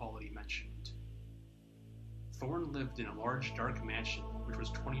earlier quality mentioned. Thorne lived in a large, dark mansion which was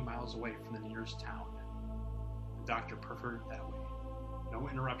 20 miles away from the nearest town. The doctor preferred it that way. No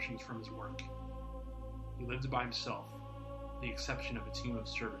interruptions from his work. He lived by himself, with the exception of a team of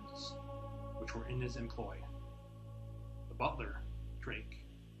servants, which were in his employ. The butler, Drake,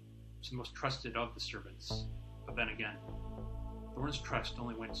 was the most trusted of the servants, but then again, Thorne's trust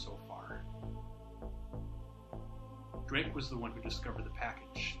only went so far. Drake was the one who discovered the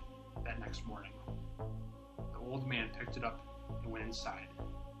package that next morning. The old man picked it up and went inside.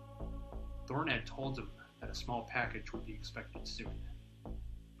 Thorne had told him that a small package would be expected soon.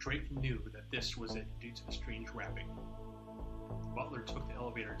 Drake knew that this was it due to the strange wrapping. The butler took the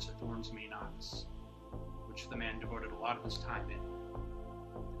elevator to Thorne's main office, which the man devoted a lot of his time in.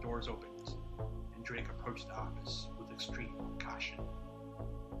 The doors opened, and Drake approached the office with extreme caution.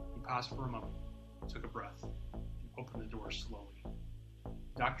 He paused for a moment, took a breath, and opened the door slowly.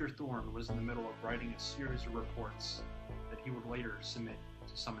 Dr. Thorne was in the middle of writing a series of reports that he would later submit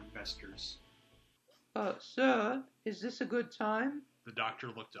to some investors. Sir, is this a good time? The doctor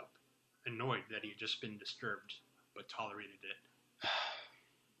looked up, annoyed that he had just been disturbed, but tolerated it.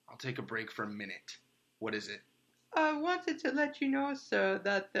 I'll take a break for a minute. What is it? I wanted to let you know, sir,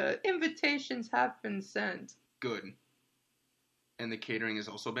 that the invitations have been sent. Good. And the catering has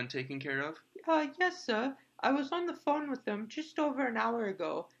also been taken care of? Yes, sir. I was on the phone with them just over an hour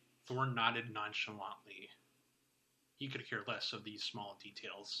ago. Thorne nodded nonchalantly. He could care less of these small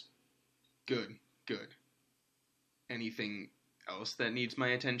details. Good. Anything else that needs my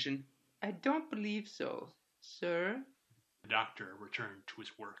attention? I don't believe so, sir. The doctor returned to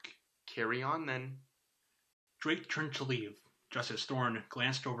his work. Carry on, then. Drake turned to leave, just as Thorne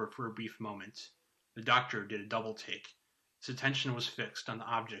glanced over for a brief moment. The doctor did a double take. His attention was fixed on the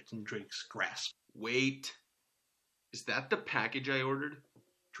object in Drake's grasp. Wait. Is that the package I ordered?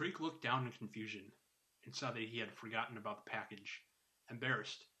 Drake looked down in confusion and saw that he had forgotten about the package.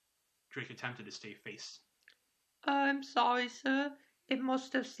 Embarrassed, Drake attempted to stay face. I'm sorry, sir. It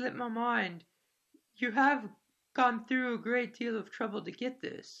must have slipped my mind. You have gone through a great deal of trouble to get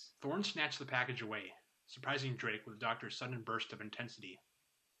this. Thorne snatched the package away, surprising Drake with the doctor's sudden burst of intensity.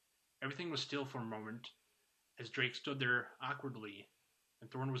 Everything was still for a moment, as Drake stood there awkwardly,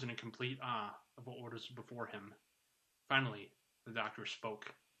 and Thorne was in a complete awe of what was before him. Finally, the doctor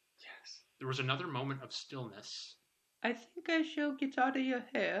spoke. Yes. There was another moment of stillness. I think I shall get out of your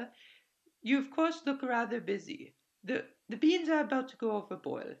hair. You, of course, look rather busy. The beans are about to go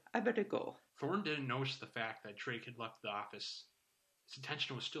overboil. I better go. Thorne didn't notice the fact that Drake had left the office. His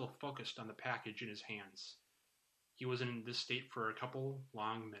attention was still focused on the package in his hands. He was in this state for a couple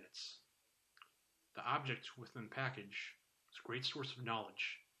long minutes. The object within the package was a great source of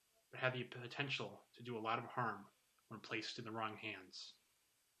knowledge, but had the potential to do a lot of harm when placed in the wrong hands.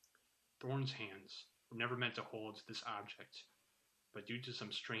 Thorne's hands were never meant to hold this object, but due to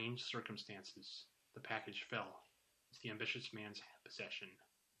some strange circumstances, the package fell into the ambitious man's possession.